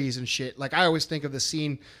employees and shit. Like I always think of the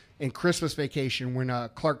scene in Christmas Vacation when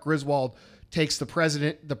Clark Griswold takes the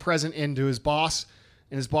present into his boss,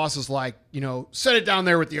 and his boss is like, set it down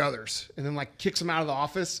there with the others, and then like kicks him out of the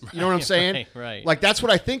office. You know what I'm saying? Right. Like that's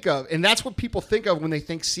what I think of, and that's what people think of when they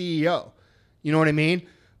think CEO. You know what I mean?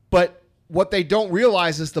 But what they don't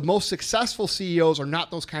realize is the most successful CEOs are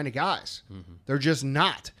not those kind of guys. Mm-hmm. They're just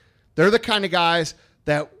not. They're the kind of guys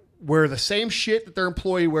that wear the same shit that their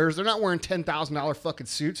employee wears. They're not wearing $10,000 fucking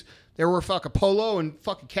suits. They wear fucking polo and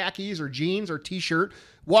fucking khakis or jeans or t-shirt.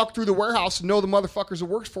 Walk through the warehouse and know the motherfuckers that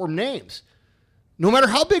works for them names, no matter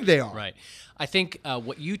how big they are. Right. I think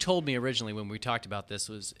what you told me originally when we talked about this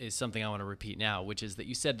is something I want to repeat now, which is that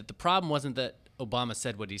you said that the problem wasn't that Obama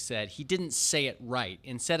said what he said. He didn't say it right.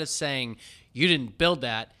 Instead of saying, you didn't build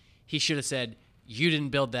that, he should have said, you didn't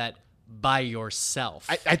build that by yourself.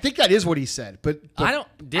 I think that is what he said, but I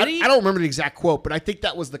don't. Did he? I don't remember the exact quote, but I think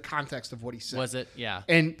that was the context of what he said. Was it? Yeah.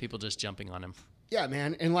 And people just jumping on him. Yeah,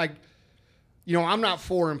 man. And like, I'm not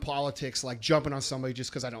for in politics like jumping on somebody just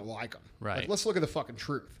because I don't like them. Right. Like, let's look at the fucking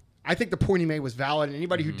truth. I think the point he made was valid. And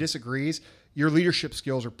anybody who disagrees, your leadership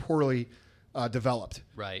skills are poorly developed.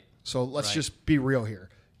 Right. So let's just be real here.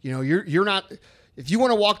 You're not. If you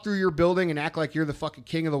want to walk through your building and act like you're the fucking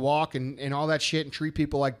king of the walk and all that shit and treat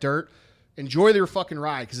people like dirt, enjoy your fucking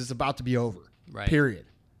ride because it's about to be over. Right. Period.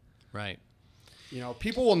 Right.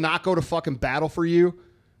 People will not go to fucking battle for you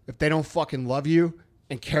if they don't fucking love you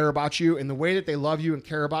and care about you. And the way that they love you and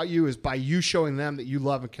care about you is by you showing them that you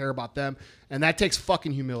love and care about them. And that takes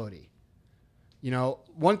fucking humility.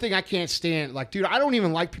 One thing I can't stand, like, dude, I don't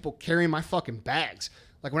even like people carrying my fucking bags.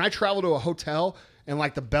 Like when I travel to a hotel and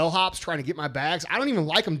like the bellhop's trying to get my bags, I don't even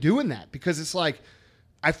like them doing that because it's like,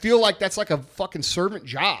 I feel like that's like a fucking servant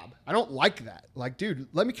job. I don't like that. Like, dude,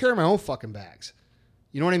 let me carry my own fucking bags.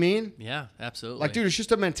 You know what I mean? Yeah, absolutely. Like, dude, it's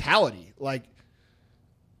just a mentality. Like,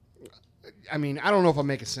 I mean, I don't know if I'm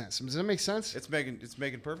making sense. Does that make sense? It's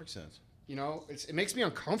making perfect sense. It makes me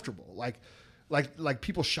uncomfortable. Like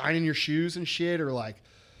people shining your shoes and shit, or like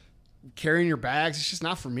carrying your bags. It's just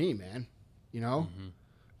not for me, man. Mm-hmm.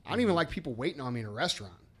 I don't even like people waiting on me in a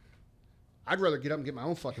restaurant. I'd rather get up and get my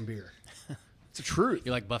own fucking beer. It's the truth.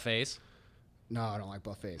 You like buffets? No, I don't like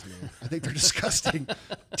buffets, man. I think they're disgusting.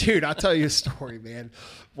 Dude, I'll tell you a story, man.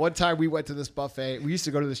 One time we went to this buffet. We used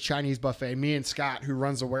to go to this Chinese buffet. Me and Scott, who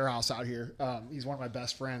runs the warehouse out here, he's one of my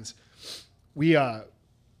best friends. We,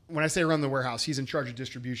 when I say run the warehouse, he's in charge of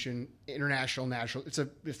distribution, international, national.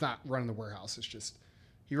 It's not running the warehouse. It's just,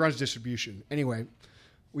 he runs distribution. Anyway,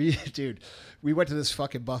 we went to this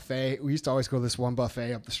fucking buffet. We used to always go to this one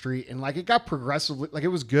buffet up the street, and like it got progressively, like it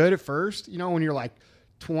was good at first, when you're like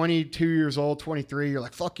 22 years old, 23, you're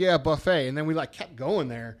like, fuck yeah, buffet. And then we like kept going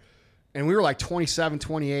there, and we were like 27,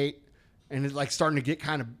 28, and it's like starting to get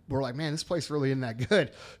kind of, we're like, man, this place really isn't that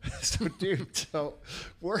good. So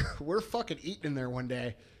we're fucking eating in there one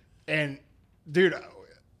day, and dude,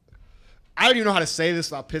 I don't even know how to say this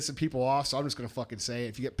without pissing people off, so I'm just gonna fucking say it.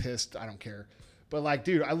 If you get pissed, I don't care. But like,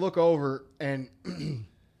 dude, I look over and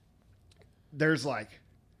there's like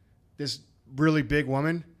this really big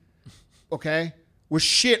woman, okay, with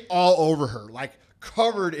shit all over her, like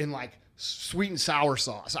covered in like sweet and sour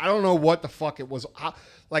sauce. I don't know what the fuck it was.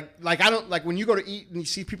 Like I don't like when you go to eat and you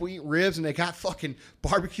see people eat ribs and they got fucking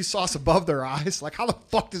barbecue sauce above their eyes. Like how the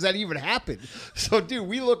fuck does that even happen? So dude,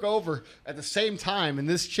 we look over at the same time and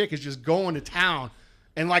this chick is just going to town.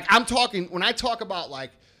 And like when I talk about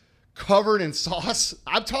like covered in sauce,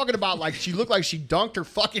 I'm talking about like she looked like she dunked her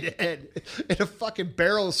fucking head in a fucking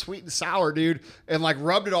barrel of sweet and sour, dude, and like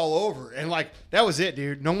rubbed it all over. And like that was it,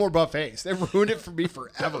 dude. No more buffets. They ruined it for me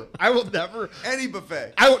forever. I will never any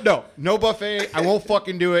buffet. No buffet. I won't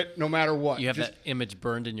fucking do it no matter what. You have that image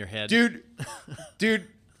burned in your head, dude.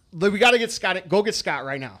 We got to get Scott. Go get Scott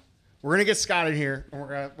right now. We're gonna get Scott in here, and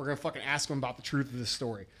we're gonna fucking ask him about the truth of this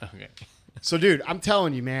story. Okay. So, dude, I'm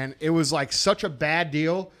telling you, man, it was like such a bad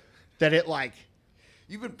deal that it like,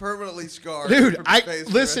 you've been permanently scarred. Dude,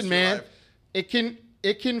 listen, man, it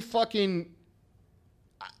can fucking,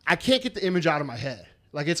 I can't get the image out of my head.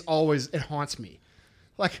 Like it haunts me.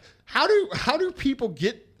 Like how do people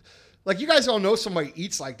get Like, you guys don't know somebody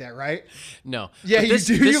eats like that, right? No. Yeah, But you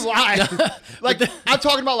do. You this- lie. Like, I'm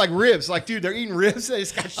talking about like ribs. Like, dude, they're eating ribs. They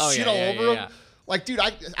just got shit all over them. yeah. Like, dude, I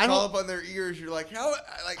It's all don't. up on their ears. You're like, how?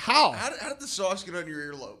 How? How did the sauce get on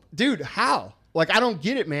your earlobe? Dude, how? Like, I don't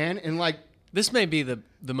get it, man. And like, This may be the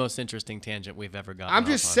most interesting tangent we've ever gotten. I'm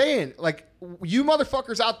just off on. saying, like, you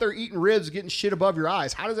motherfuckers out there eating ribs, getting shit above your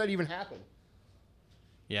eyes. How does that even happen?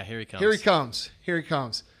 Yeah, here he comes. Here he comes. Here he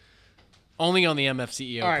comes. Only on the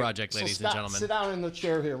MFCEO All right, project, so ladies stop- and gentlemen. Sit down in the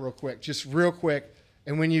chair here real quick. Just real quick.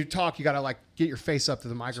 And when you talk, you got to, like, get your face up to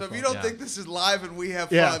the So microphone. if you don't Yeah. think this is live and we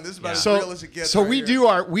have Yeah. fun, this is about as So, real as it gets. so right we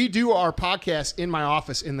here. do our podcast in my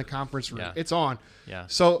office in the conference room. Yeah. It's on. Yeah.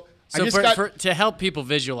 So I So just got to help people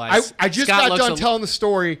visualize, I just Scott got looks done telling the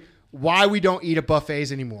story why we don't eat at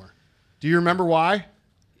buffets anymore. Do you remember why?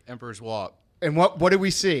 Emperor's Walk. And what did we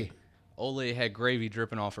see? Ole had gravy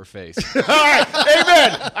dripping off her face. All right,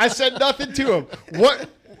 amen. I said nothing to him.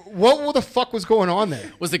 What the fuck was going on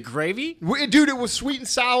there? Was it gravy? Dude, it was sweet and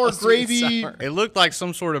sour Sweet and gravy sour. It looked like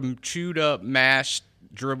some sort of chewed up, mashed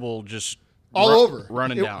dribble just all over,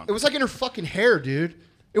 running It- down. It was like in her fucking hair, dude.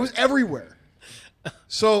 It was everywhere.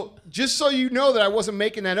 So just so you know that I wasn't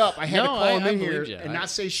making that up, I had to No, call I him in believed here you. and not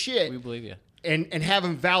say shit We believe you. and have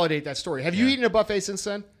him validate that story. Have you eaten a buffet since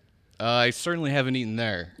then? I certainly haven't eaten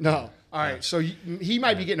there. No. All right. So he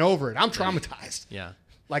might be getting over it. I'm traumatized. Yeah.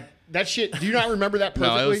 Like that shit. Do you not remember that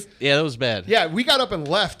perfectly? No, that was bad. Yeah, we got up and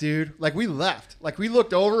left, dude. Like we left. Like we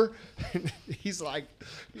looked over. And he's like,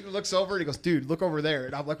 he looks over and he goes, "Dude, look over there."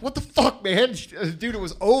 And I'm like, "What the fuck, man?" Dude, it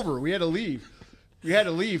was over. We had to leave. We had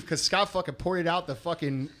to leave because Scott fucking poured out the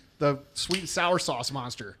sweet and sour sauce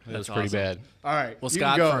monster. That was That's pretty awesome. bad. All right. Well, you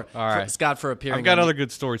Scott can go. All right. Scott for appearing. I've got on other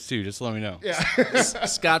good stories too. Just let me know. Yeah.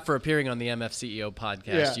 Scott for appearing on the MFCEO podcast.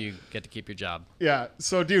 Yeah. You get to keep your job. Yeah.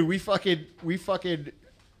 So, dude, we fucking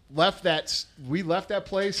left that. We left that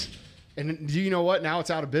place, and do you know what? Now it's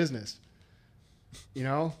out of business. You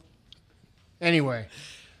know. Anyway,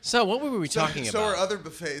 So what were we talking So about? are other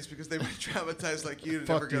buffets because they were traumatized like you to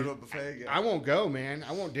fuck, never go dude. to a buffet again. I won't go, man.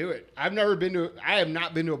 I won't do it. I have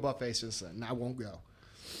not been to a buffet since then. And I won't go.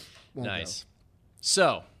 Won't Nice.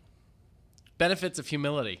 So, benefits of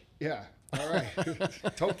humility. Go. Yeah. All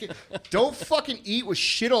right. Don't fucking eat with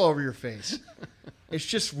shit all over your face. It's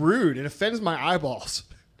just rude. It offends my eyeballs.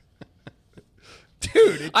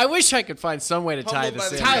 Dude, I wish I could find some way to tie Humbled by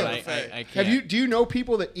this the in, but Tyler. I can't. do you know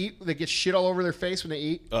people that get shit all over their face when they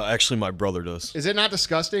eat? Actually, my brother does. Is it not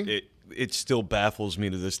disgusting? It still baffles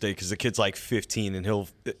me to this day because the kid's like 15 and he'll,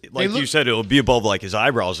 like look- you said, it'll be above like his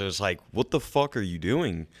eyebrows. And it's like, what the fuck are you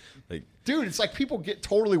doing? Like, Dude, it's like people get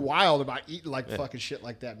totally wild about eating like fucking shit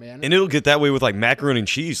like that, man. and it'll get that way with like macaroni and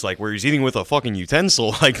cheese, like where he's eating with a fucking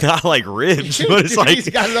utensil, like not like ribs, but it's Dude, like he's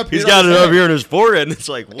got it up he's here got on it his up head. here in his forehead, and it's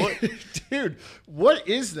like, what? Dude, what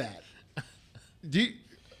is that?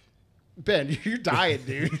 Ben, you're dying,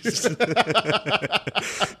 dude.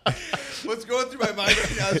 What's going through my mind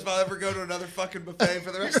right now is if I'll ever go to another fucking buffet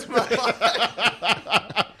for the rest of my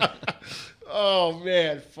life. Oh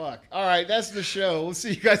man, fuck. All right, that's the show. We'll see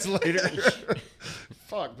you guys later.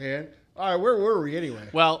 Fuck, man. All right, where were we anyway?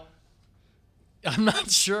 Well, I'm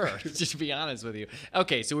not sure, to be honest with you.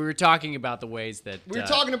 Okay, so we were talking about the ways that We were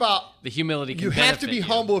talking about the humility can you have to benefit be you.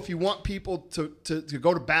 humble if you want people to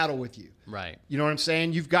go to battle with you. Right. You know what I'm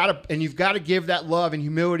saying? You've got to give that love and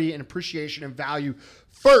humility and appreciation and value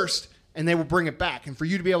first, and they will bring it back. And for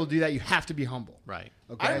you to be able to do that, you have to be humble. Right.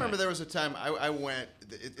 Okay. I remember there was a time I went.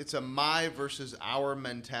 It's a my versus our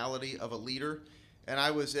mentality of a leader, and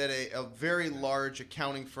I was at a very large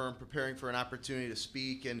accounting firm preparing for an opportunity to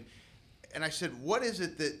speak, and I said, "What is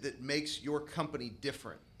it that makes your company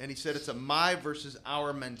different?" And he said, "It's a my versus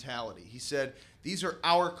our mentality." He said, "These are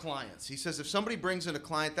our clients." He says, "If somebody brings in a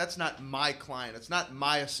client, that's not my client. It's not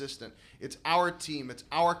my assistant. It's our team. It's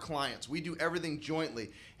our clients. We do everything jointly."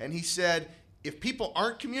 And he said, if people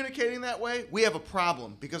aren't communicating that way, we have a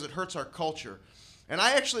problem because it hurts our culture. And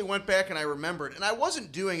I actually went back and I remembered, and I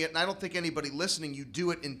wasn't doing it, and I don't think anybody listening, you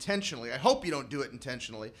do it intentionally. I hope you don't do it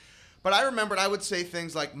intentionally. But I remembered I would say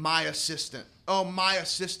things like, my assistant. Oh, my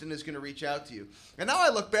assistant is going to reach out to you. And now I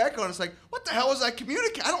look back on it, it's like, what the hell was I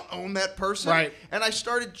communicating? I don't own that person. Right. And I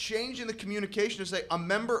started changing the communication to say, a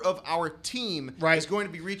member of our team Right. is going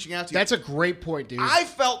to be reaching out to you. That's a great point, dude. I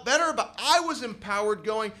felt better about. I was empowered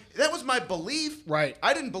going. That was my belief. Right.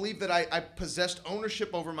 I didn't believe that I possessed ownership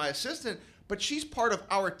over my assistant, but she's part of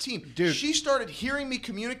our team. Dude. She started hearing me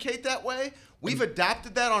communicate that way. We've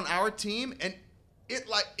adopted that on our team, and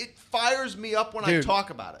it fires me up when I Dude,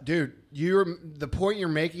 talk about it. Dude, the point you're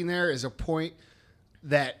making there is a point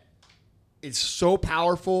that is so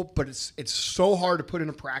powerful, but it's so hard to put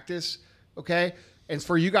into practice okay? And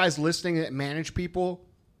for you guys listening that manage people,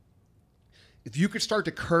 if you could start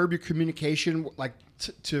to curb your communication, like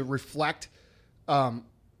to reflect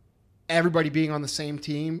everybody being on the same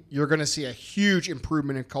team, you're going to see a huge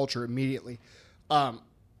improvement in culture immediately.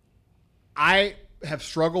 I have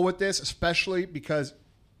struggled with this, especially because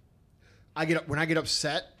when I get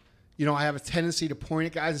upset, I have a tendency to point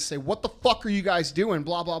at guys and say, "What the fuck are you guys doing?"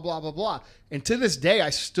 Blah blah blah blah blah. And to this day, I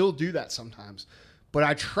still do that sometimes. But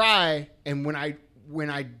I try, and when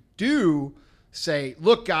I do say,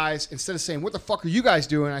 "Look, guys," instead of saying, "What the fuck are you guys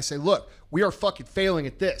doing?" I say, "Look, we are fucking failing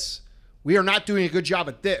at this. We are not doing a good job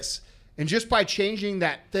at this." And just by changing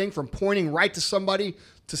that thing from pointing right to somebody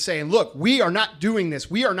to saying, "Look, we are not doing this.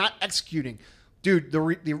 We are not executing," dude,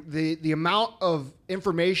 the amount of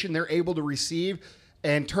information they're able to receive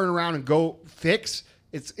and turn around and go fix,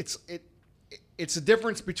 it's a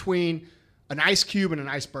difference between an ice cube and an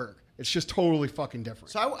iceberg. It's just totally fucking different.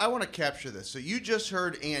 So I want to capture this. So you just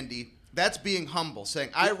heard Andy. That's being humble, saying,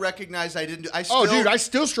 "I recognize I didn't do." I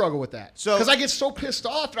still struggle with that. So because I get so pissed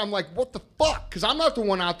off, and I'm like, "What the fuck?" Because I'm not the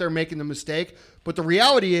one out there making the mistake. But the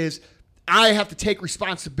reality is, I have to take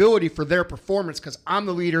responsibility for their performance because I'm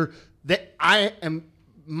the leader. That I am.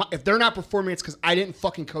 If they're not performing, it's because I didn't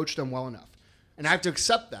fucking coach them well enough, and I have to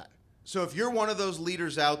accept that. So if you're one of those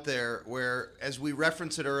leaders out there where, as we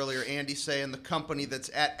referenced it earlier, Andy saying the company that's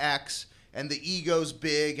at X and the ego's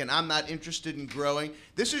big and I'm not interested in growing,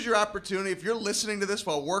 this is your opportunity. If you're listening to this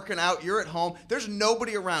while working out, you're at home, there's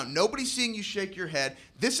nobody around, nobody's seeing you shake your head.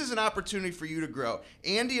 This is an opportunity for you to grow.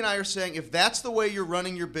 Andy and I are saying if that's the way you're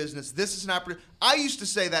running your business, this is an opportunity. I used to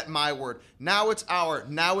say that my word. Now it's our.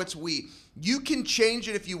 Now it's we. You can change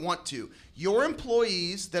it if you want to. Your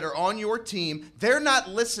employees that are on your team, they're not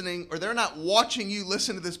listening or they're not watching you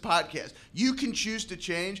listen to this podcast. You can choose to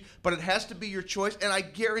change, but it has to be your choice, and I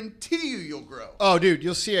guarantee you'll grow. Oh, dude,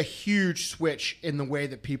 you'll see a huge switch in the way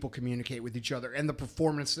that people communicate with each other and the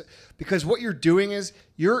performance. Because what you're doing is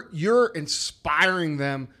you're inspiring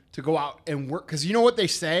them to go out and work. Because you know what they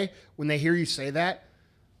say when they hear you say that?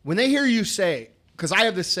 When they hear you say, because I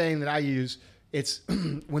have this saying that I use, it's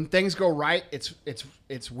when things go right,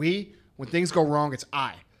 it's we. When things go wrong, it's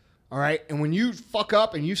I. All right? And when you fuck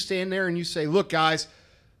up and you stand there and you say, "Look, guys,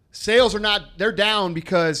 sales they're down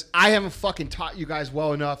because I haven't fucking taught you guys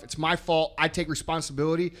well enough. It's my fault. I take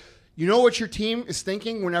responsibility." You know what your team is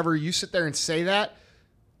thinking whenever you sit there and say that?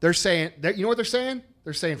 They're saying, you know what they're saying?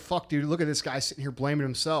 They're saying, "Fuck, dude, look at this guy sitting here blaming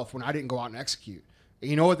himself when I didn't go out and execute."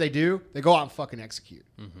 And you know what they do? They go out and fucking execute.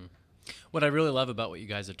 Mm-hmm. What I really love about what you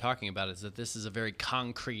guys are talking about is that this is a very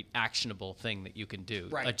concrete, actionable thing that you can do,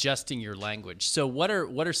 right. Adjusting your language. So what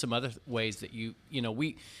are some other ways that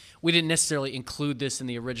we didn't necessarily include this in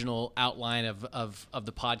the original outline of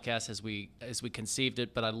the podcast as we conceived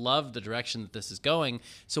it, but I love the direction that this is going.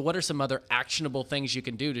 So what are some other actionable things you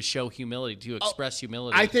can do to show humility, to express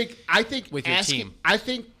humility? I think with your team. I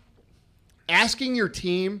think asking your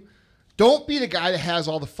team, don't be the guy that has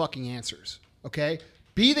all the fucking answers, okay?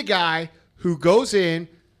 Be the guy who goes in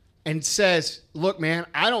and says, "Look, man,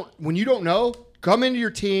 when you don't know, come into your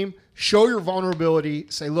team, show your vulnerability,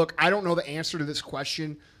 say, 'Look, I don't know the answer to this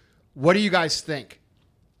question. What do you guys think?'"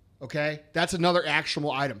 Okay? That's another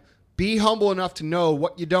actionable item. Be humble enough to know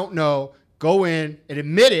what you don't know, go in and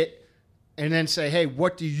admit it, and then say, "Hey,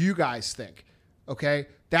 what do you guys think?" Okay?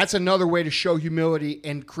 That's another way to show humility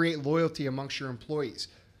and create loyalty amongst your employees.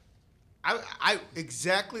 I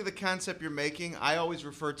exactly the concept you're making. I always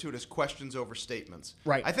refer to it as questions over statements.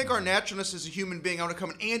 Right. I think our naturalness as a human being, I want to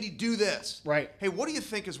come and, "Andy, do this." Right. "Hey, what do you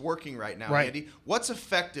think is working right now, Right. Andy? What's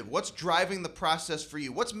effective? What's driving the process for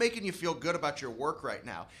you? What's making you feel good about your work right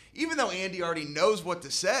now?" Even though Andy already knows what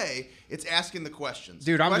to say, it's asking the questions.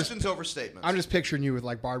 Dude, questions over statements. I'm just picturing you with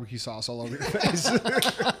like barbecue sauce all over your face.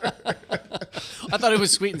 I thought it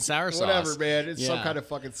was sweet and sour sauce. Whatever, man. It's some Yeah. kind of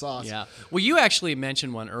fucking sauce. Yeah. Well, you actually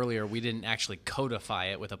mentioned one earlier. We didn't actually codify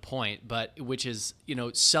it with a point, but which is,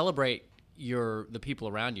 celebrate the people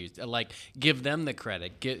around you. Like, give them the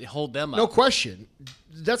credit. Hold them up. No question.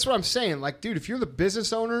 That's what I'm saying. Like, dude, if you're the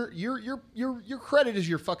business owner, your credit is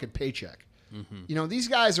your fucking paycheck. Mm-hmm. These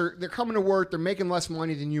guys they're coming to work. They're making less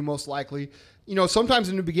money than you, most likely. Sometimes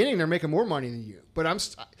in the beginning they're making more money than you. But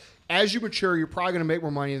as you mature, you're probably going to make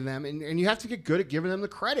more money than them, and you have to get good at giving them the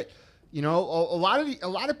credit. A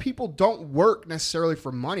lot of people don't work necessarily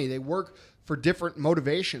for money. They work for different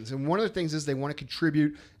motivations, and one of the things is they want to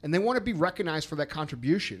contribute and they want to be recognized for that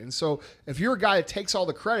contribution. And so, if you're a guy that takes all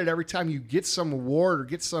the credit every time you get some award or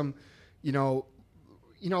get some,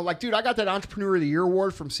 like, dude, I got that Entrepreneur of the Year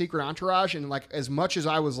award from Secret Entourage, and like, as much as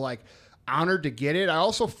I was like honored to get it, I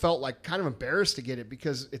also felt like kind of embarrassed to get it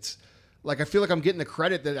because it's Like, I feel like I'm getting the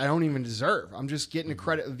credit that I don't even deserve. I'm just getting the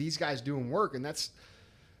credit of these guys doing work. And that's,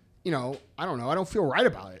 I don't know. I don't feel right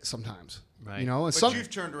about it sometimes. Right. And But you've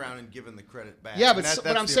turned around and given the credit back. yeah, and but that's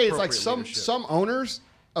what I'm the saying is like appropriate leadership. some owners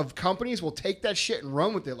of companies will take that shit and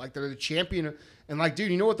run with it. Like they're the champion. And like,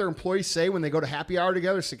 dude, you know what their employees say when they go to happy hour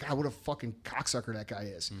together? It's like, God, what a fucking cocksucker that guy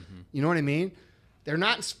is. You know what I mean? They're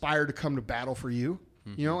not inspired to come to battle for you.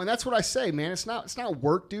 And that's what I say, man. It's not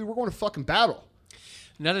work, dude. We're going to fucking battle.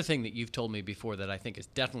 Another thing that you've told me before that I think is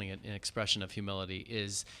definitely an expression of humility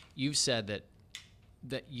is you've said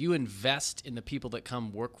that you invest in the people that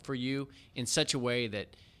come work for you in such a way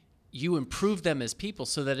that you improve them as people,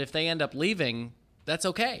 so that if they end up leaving, that's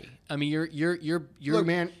okay. I mean, you're Look,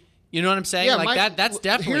 man. You know what I'm saying? Yeah, like that's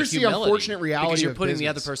definitely here's humility. the unfortunate reality because you're of putting the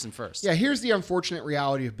business. other person first. Yeah, here's the unfortunate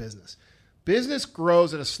reality of business. Business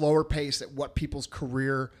grows at a slower pace at what people's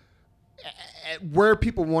career, at where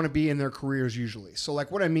people want to be in their careers usually. So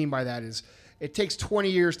like what I mean by that is it takes 20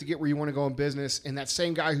 years to get where you want to go in business, and that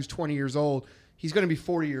same guy who's 20 years old, he's going to be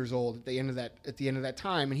 40 years old at the end of that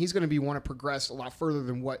time, and he's going to want to progress a lot further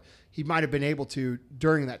than what he might have been able to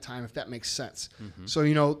during that time, if that makes sense. So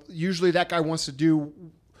usually that guy wants to do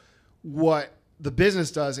what the business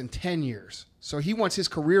does in 10 years. So he wants his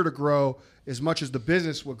career to grow as much as the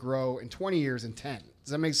business would grow in 20 years and 10.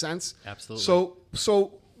 Does that make sense? Absolutely.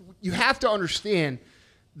 So you have to understand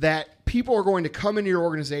that people are going to come into your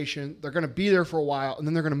organization, they're going to be there for a while, and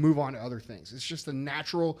then they're going to move on to other things. It's just a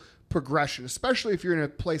natural progression, especially if you're in a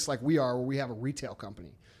place like we are where we have a retail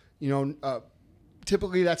company.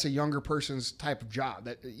 Typically that's a younger person's type of job.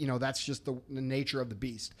 That's just the nature of the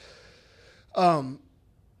beast.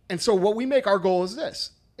 And so what we make our goal is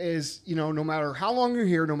this, no matter how long you're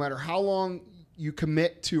here, no matter how long you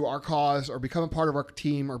commit to our cause or become a part of our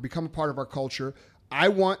team or become a part of our culture, I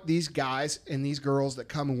want these guys and these girls that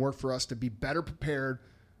come and work for us to be better prepared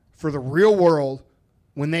for the real world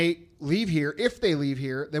when they leave here, if they leave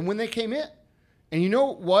here, than when they came in. And you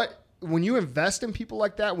know what? When you invest in people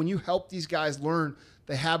like that, when you help these guys learn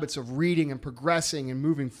the habits of reading and progressing and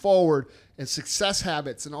moving forward and success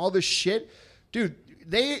habits and all this shit, dude,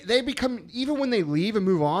 they become, even when they leave and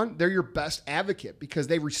move on, they're your best advocate because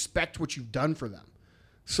they respect what you've done for them.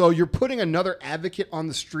 So you're putting another advocate on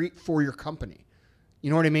the street for your company. You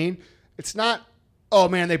know what I mean? It's not, oh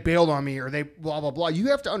man, they bailed on me or they blah, blah, blah. You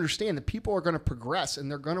have to understand that people are going to progress and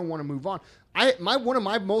they're going to want to move on. One of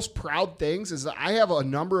my most proud things is that I have a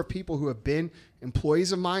number of people who have been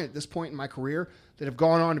employees of mine at this point in my career that have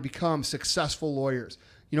gone on to become successful lawyers.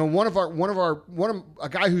 A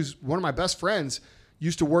guy who's one of my best friends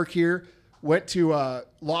used to work here, went to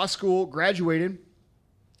law school, graduated.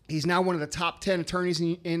 He's now one of the top 10 attorneys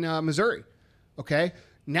in Missouri. Okay.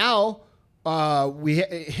 Now,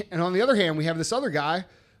 and on the other hand, we have this other guy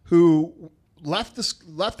who left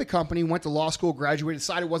the company, went to law school, graduated,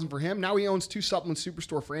 decided it wasn't for him. Now he owns 2 Supplement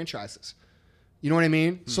Superstore franchises. You know what I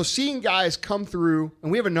mean? So seeing guys come through,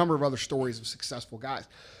 and we have a number of other stories of successful guys,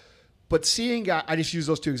 but seeing guys, I just use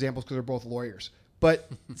those 2 examples because they're both lawyers.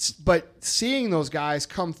 But seeing those guys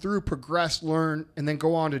come through, progress, learn, and then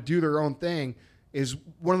go on to do their own thing is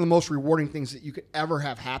one of the most rewarding things that you could ever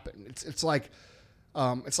have happen. It's like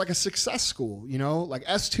a success school, like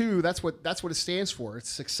S2. That's what it stands for. It's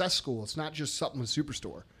success school. It's not just Supplement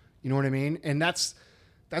Superstore. You know what I mean? And that's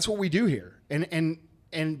what we do here.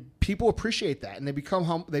 And people appreciate that, and they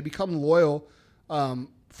become loyal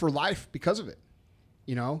for life because of it.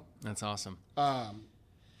 That's awesome.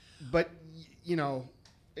 But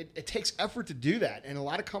it takes effort to do that, and a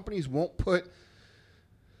lot of companies won't put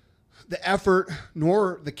the effort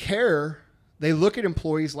nor the care. They look at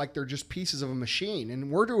employees like they're just pieces of a machine.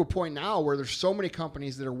 And we're to a point now where there's so many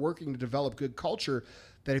companies that are working to develop good culture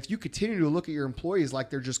that if you continue to look at your employees like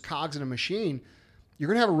they're just cogs in a machine, you're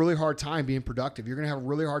going to have a really hard time being productive. You're going to have a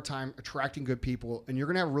really hard time attracting good people, and you're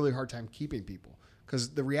going to have a really hard time keeping people. Because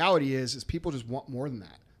the reality is people just want more than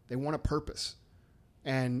that. They want a purpose.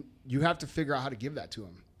 And you have to figure out how to give that to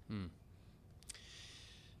them.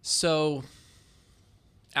 So,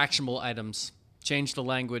 actionable items. Change the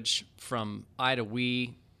language from I to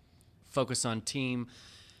we. Focus on team.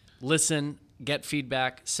 Listen. Get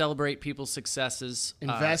feedback. Celebrate people's successes.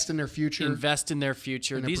 Invest in their future. Invest in their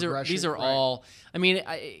future. In their These are progression, right. all. I mean,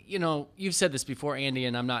 you've said this before, Andy,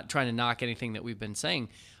 and I'm not trying to knock anything that we've been saying.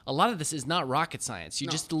 A lot of this is not rocket science. You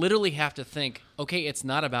just literally have to think, okay, it's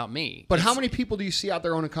not about me. But how many people do you see out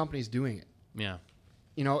there owning companies doing it? Yeah.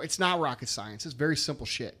 It's not rocket science. It's very simple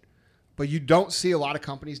shit. But you don't see a lot of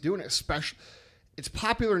companies doing it, especially. It's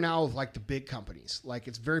popular now with like the big companies. Like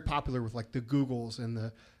it's very popular with like the Googles and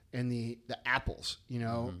the Apples,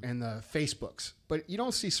 and the Facebooks. But you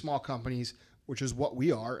don't see small companies which is what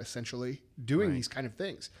we are essentially doing these kind of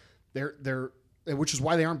things. Which is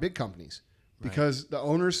why they aren't big companies, because the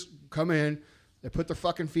owners come in, they put their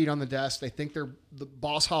fucking feet on the desk, they think they're the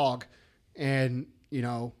boss hog, and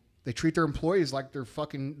they treat their employees like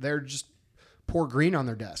they're just pour green on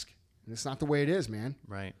their desk, and it's not the way it is, man.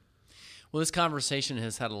 Right. Well, this conversation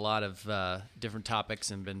has had a lot of different topics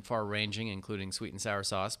and been far-ranging, including sweet and sour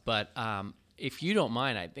sauce. But if you don't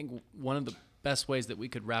mind, I think one of the best ways that we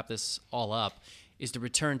could wrap this all up is to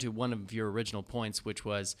return to one of your original points, which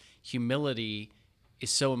was humility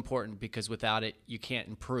is so important because without it, you can't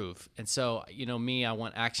improve. And so, me, I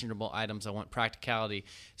want actionable items. I want practicality.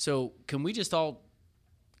 So can we just all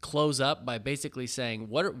close up by basically saying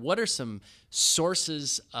what are some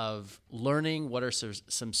sources of learning? What are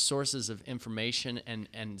some sources of information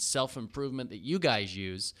and self-improvement that you guys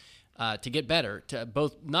use to get better, to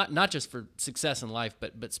both not just for success in life,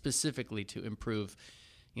 but specifically to improve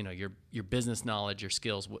your business knowledge, your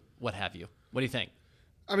skills, what have you? What do you think?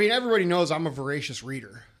 I mean, everybody knows I'm a voracious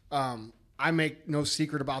reader. I make no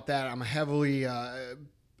secret about that. I'm a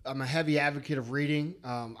heavy advocate of reading.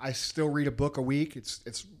 I still read a book a week.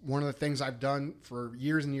 It's one of the things I've done for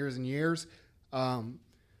years and years and years.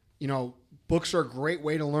 Books are a great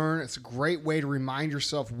way to learn. It's a great way to remind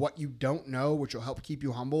yourself what you don't know, which will help keep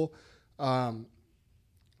you humble. I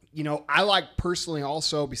like personally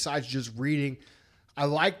also, besides just reading, I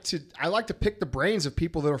like to pick the brains of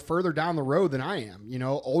people that are further down the road than I am.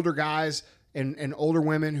 Older guys and older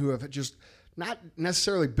women who have just not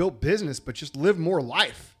necessarily built business, but just live more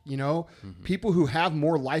life. People who have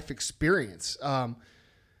more life experience. A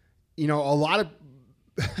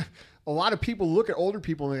lot of people look at older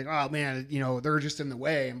people and think, oh man, they're just in the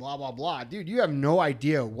way and blah, blah, blah. Dude, you have no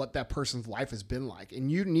idea what that person's life has been like. And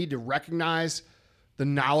you need to recognize the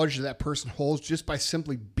knowledge that person holds just by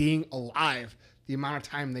simply being alive, the amount of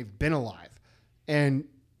time they've been alive. And,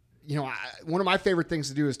 one of my favorite things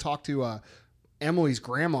to do is talk to Emily's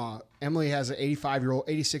grandma. Emily has an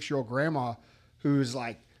 86-year-old grandma who's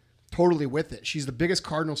like totally with it. She's the biggest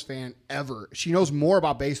Cardinals fan ever. She knows more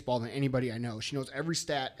about baseball than anybody I know. She knows every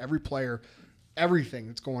stat, every player, everything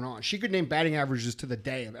that's going on. She could name batting averages to the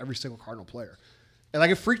day of every single Cardinal player. And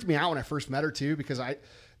it freaked me out when I first met her too, because I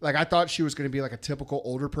thought she was going to be like a typical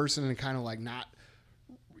older person and kind of like not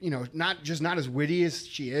as witty as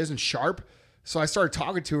she is and sharp. So I started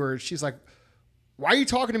talking to her and she's like, why are you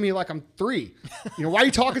talking to me like I'm 3? Why are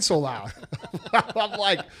you talking so loud? I'm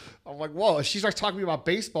like, whoa. She starts talking to me about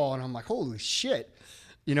baseball and I'm like, holy shit.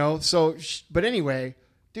 But anyway,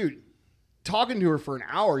 dude, talking to her for an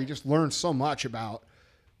hour, you just learn so much about,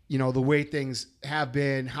 the way things have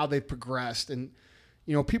been, how they've progressed. And,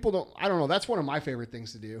 people I don't know. That's one of my favorite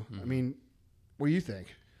things to do. Mm-hmm. I mean, what do you think?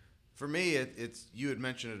 For me, it's you had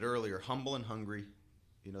mentioned it earlier, humble and hungry.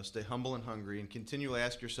 Stay humble and hungry and continually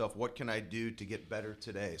ask yourself, what can I do to get better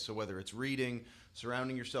today? So whether it's reading,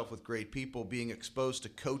 surrounding yourself with great people, being exposed to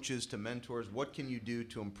coaches, to mentors, what can you do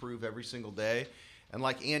to improve every single day? And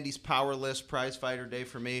like Andy's Power List, Prize Fighter Day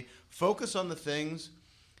for me, focus on the things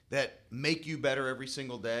that make you better every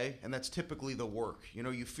single day, and that's typically the work.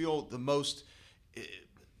 You feel the most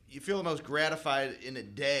gratified in a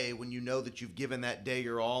day when you know that you've given that day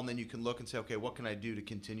your all, and then you can look and say, okay, what can I do to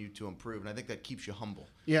continue to improve? And I think that keeps you humble.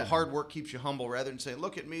 Yeah. The hard work keeps you humble rather than saying,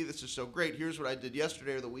 look at me, this is so great. Here's what I did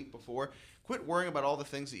yesterday or the week before. Quit worrying about all the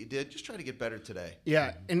things that you did. Just try to get better today.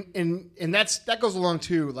 Yeah, and that goes along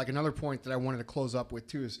too. Like another point that I wanted to close up with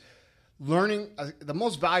too is learning. The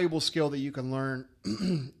most valuable skill that you can learn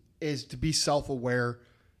is to be self-aware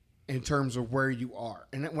in terms of where you are.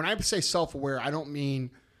 And when I say self-aware, I don't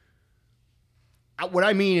mean. What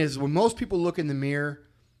I mean is when most people look in the mirror,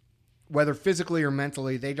 whether physically or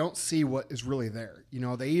mentally, they don't see what is really there.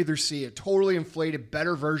 They either see a totally inflated,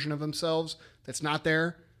 better version of themselves that's not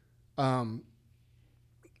there. And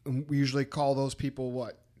we usually call those people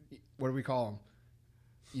what? What do we call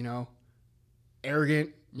them?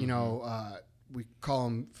 Arrogant. We call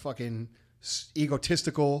them fucking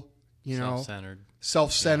egotistical.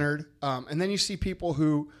 Self-centered. And then you see people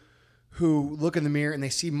who look in the mirror and they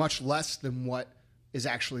see much less than what is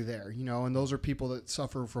actually there, and those are people that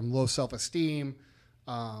suffer from low self-esteem.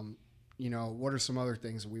 What are some other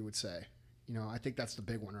things that we would say? I think that's the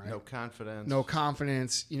big one, right? No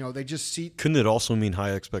confidence. They just see. Couldn't it also mean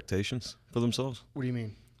high expectations for themselves? What do you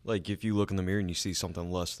mean? Like if you look in the mirror and you see something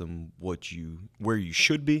less than where you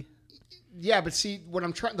should be? Yeah, but see,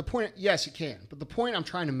 yes, you can. But the point I'm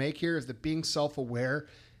trying to make here is that being self-aware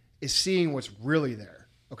is seeing what's really there,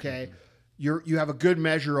 okay? Mm-hmm. You have a good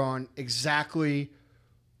measure on exactly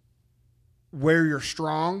where you're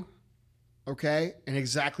strong okay, and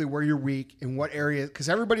exactly where you're weak and what area, because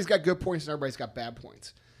everybody's got good points and everybody's got bad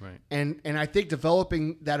points. Right. And I think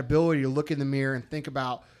developing that ability to look in the mirror and think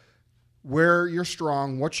about where you're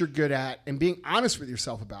strong, what you're good at, and being honest with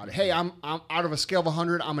yourself about it. Hey, I'm out of a scale of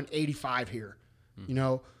 100, I'm an 85 here. You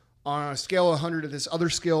know, on a scale of 100 to this other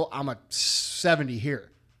skill, I'm a 70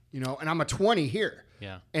 here. You know, and I'm a 20 here.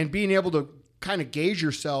 Yeah. And being able to kind of gauge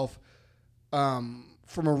yourself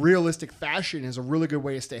from a realistic fashion is a really good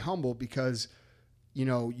way to stay humble because, you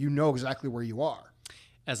know exactly where you are.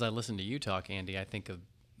 As I listen to you talk, Andy, I think of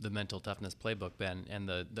the Mental Toughness Playbook, Ben, and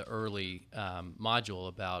the early module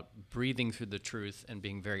about breathing through the truth and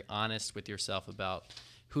being very honest with yourself about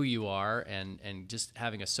who you are and just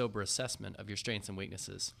having a sober assessment of your strengths and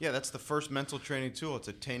weaknesses. Yeah, that's the first mental training tool. It's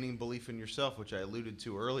attaining belief in yourself, which I alluded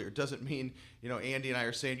to earlier. It doesn't mean, Andy and I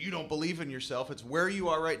are saying you don't believe in yourself. It's where you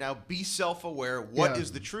are right now. Be self-aware. What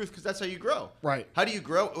is the truth? Because that's how you grow. Right. How do you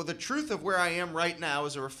grow? Well, the truth of where I am right now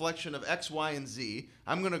is a reflection of X, Y, and Z.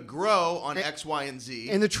 I'm going to grow on X, Y, and Z.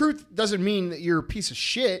 And the truth doesn't mean that you're a piece of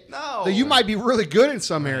shit. No. That you might be really good in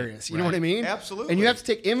some areas. You know what I mean? Absolutely. And you have to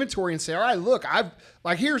take inventory and say, all right, look,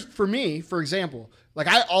 here's for me, for example,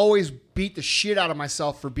 I always beat the shit out of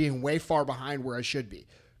myself for being way far behind where I should be.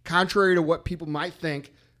 Contrary to what people might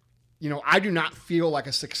think, I do not feel like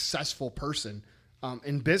a successful person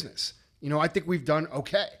in business. I think we've done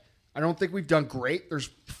okay. I don't think we've done great. There's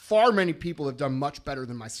far many people that have done much better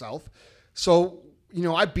than myself. So,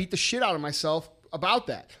 I beat the shit out of myself about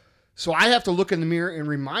that. So I have to look in the mirror and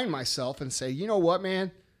remind myself and say, you know what,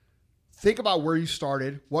 man? Think about where you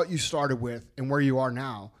started, what you started with, and where you are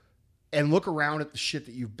now, and look around at the shit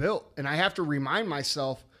that you've built. And I have to remind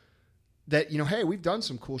myself that, hey, we've done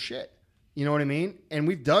some cool shit. You know what I mean? And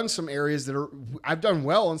we've done some areas I've done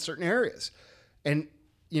well in certain areas. And,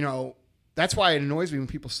 that's why it annoys me when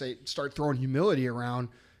people start throwing humility around.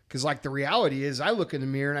 Because, the reality is I look in the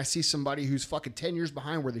mirror and I see somebody who's fucking 10 years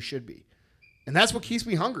behind where they should be. And that's what keeps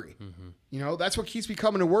me hungry. Mm-hmm. That's what keeps me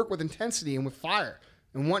coming to work with intensity and with fire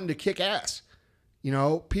and wanting to kick ass.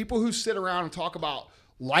 People who sit around and talk about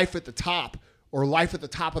life at the top or life at the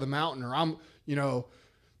top of the mountain or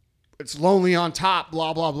it's lonely on top,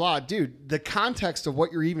 blah, blah, blah. Dude, the context of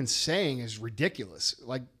what you're even saying is ridiculous.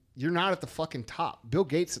 You're not at the fucking top. Bill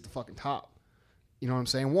Gates at the fucking top. You know what I'm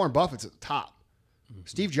saying? Warren Buffett's at the top. Mm-hmm.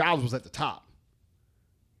 Steve Jobs was at the top.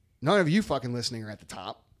 None of you fucking listening are at the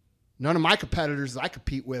top. None of my competitors that I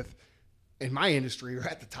compete with in my industry are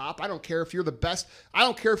at the top. I don't care if you're the best. I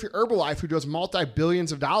don't care if you're Herbalife who does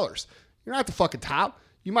multi-billions of dollars. You're not at the fucking top.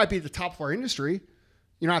 You might be at the top of our industry.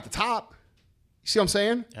 You're not at the top. You see what I'm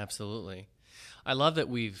saying? Absolutely. I love that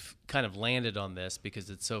we've kind of landed on this because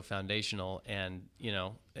it's so foundational and,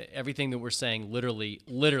 everything that we're saying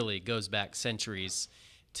literally goes back centuries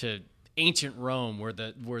to ancient Rome where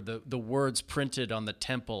the words printed on the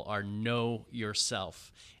temple are know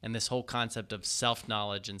yourself. And this whole concept of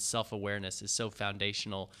self-knowledge and self-awareness is so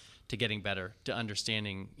foundational to getting better, to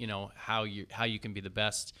understanding, how you can be the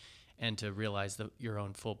best and to realize your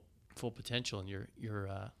own full potential and your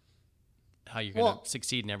how you're going to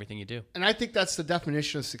succeed in everything you do. And I think that's the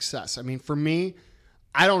definition of success. I mean, for me,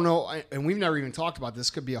 I don't know, and we've never even talked about this,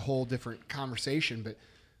 could be a whole different conversation, but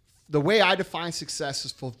the way I define success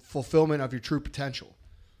is fulfillment of your true potential.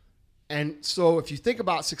 And so if you think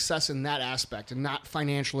about success in that aspect and not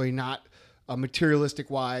financially, not materialistic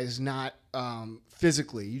wise, not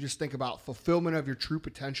physically, you just think about fulfillment of your true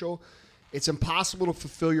potential. It's impossible to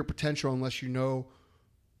fulfill your potential unless you know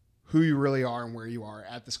who you really are and where you are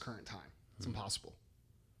at this current time. It's impossible.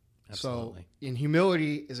 Absolutely. So, in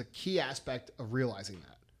humility is a key aspect of realizing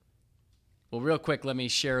that. Well, real quick, let me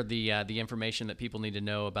share the information that people need to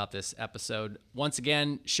know about this episode. Once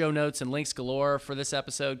again, show notes and links galore for this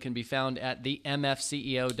episode can be found at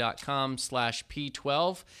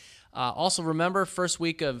themfceo.com/P12. Also, remember, first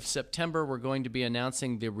week of September, we're going to be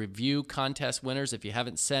announcing the review contest winners. If you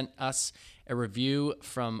haven't sent us a review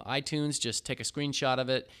from iTunes, just take a screenshot of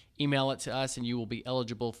it, email it to us, and you will be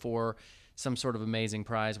eligible for some sort of amazing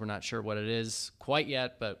prize. We're not sure what it is quite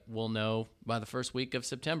yet, but we'll know by the first week of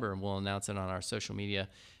September, and we'll announce it on our social media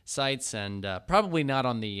sites, and probably not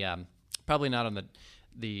on the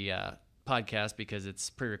podcast because it's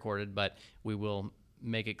pre-recorded, but we will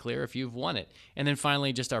make it clear if you've won it. And then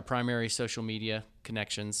finally, just our primary social media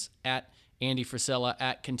connections at Andy Frisella,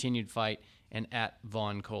 at Continued Fight, and at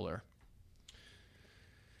Vaughn Kohler.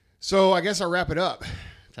 So I guess I'll wrap it up.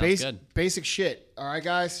 Sounds good. Basic shit. All right,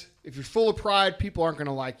 guys? If you're full of pride, people aren't going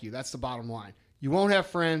to like you. That's the bottom line. You won't have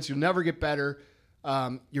friends. You'll never get better.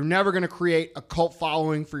 You're never going to create a cult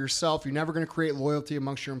following for yourself. You're never going to create loyalty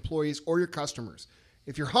amongst your employees or your customers.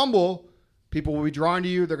 If you're humble, People will be drawn to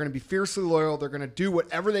you. They're going to be fiercely loyal. They're going to do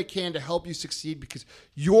whatever they can to help you succeed because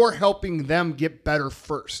you're helping them get better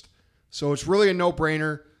first. So it's really a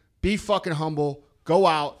no-brainer. Be fucking humble. Go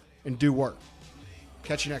out and do work.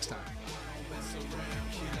 Catch you next time.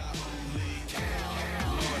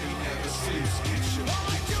 All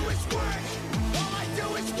I do is work.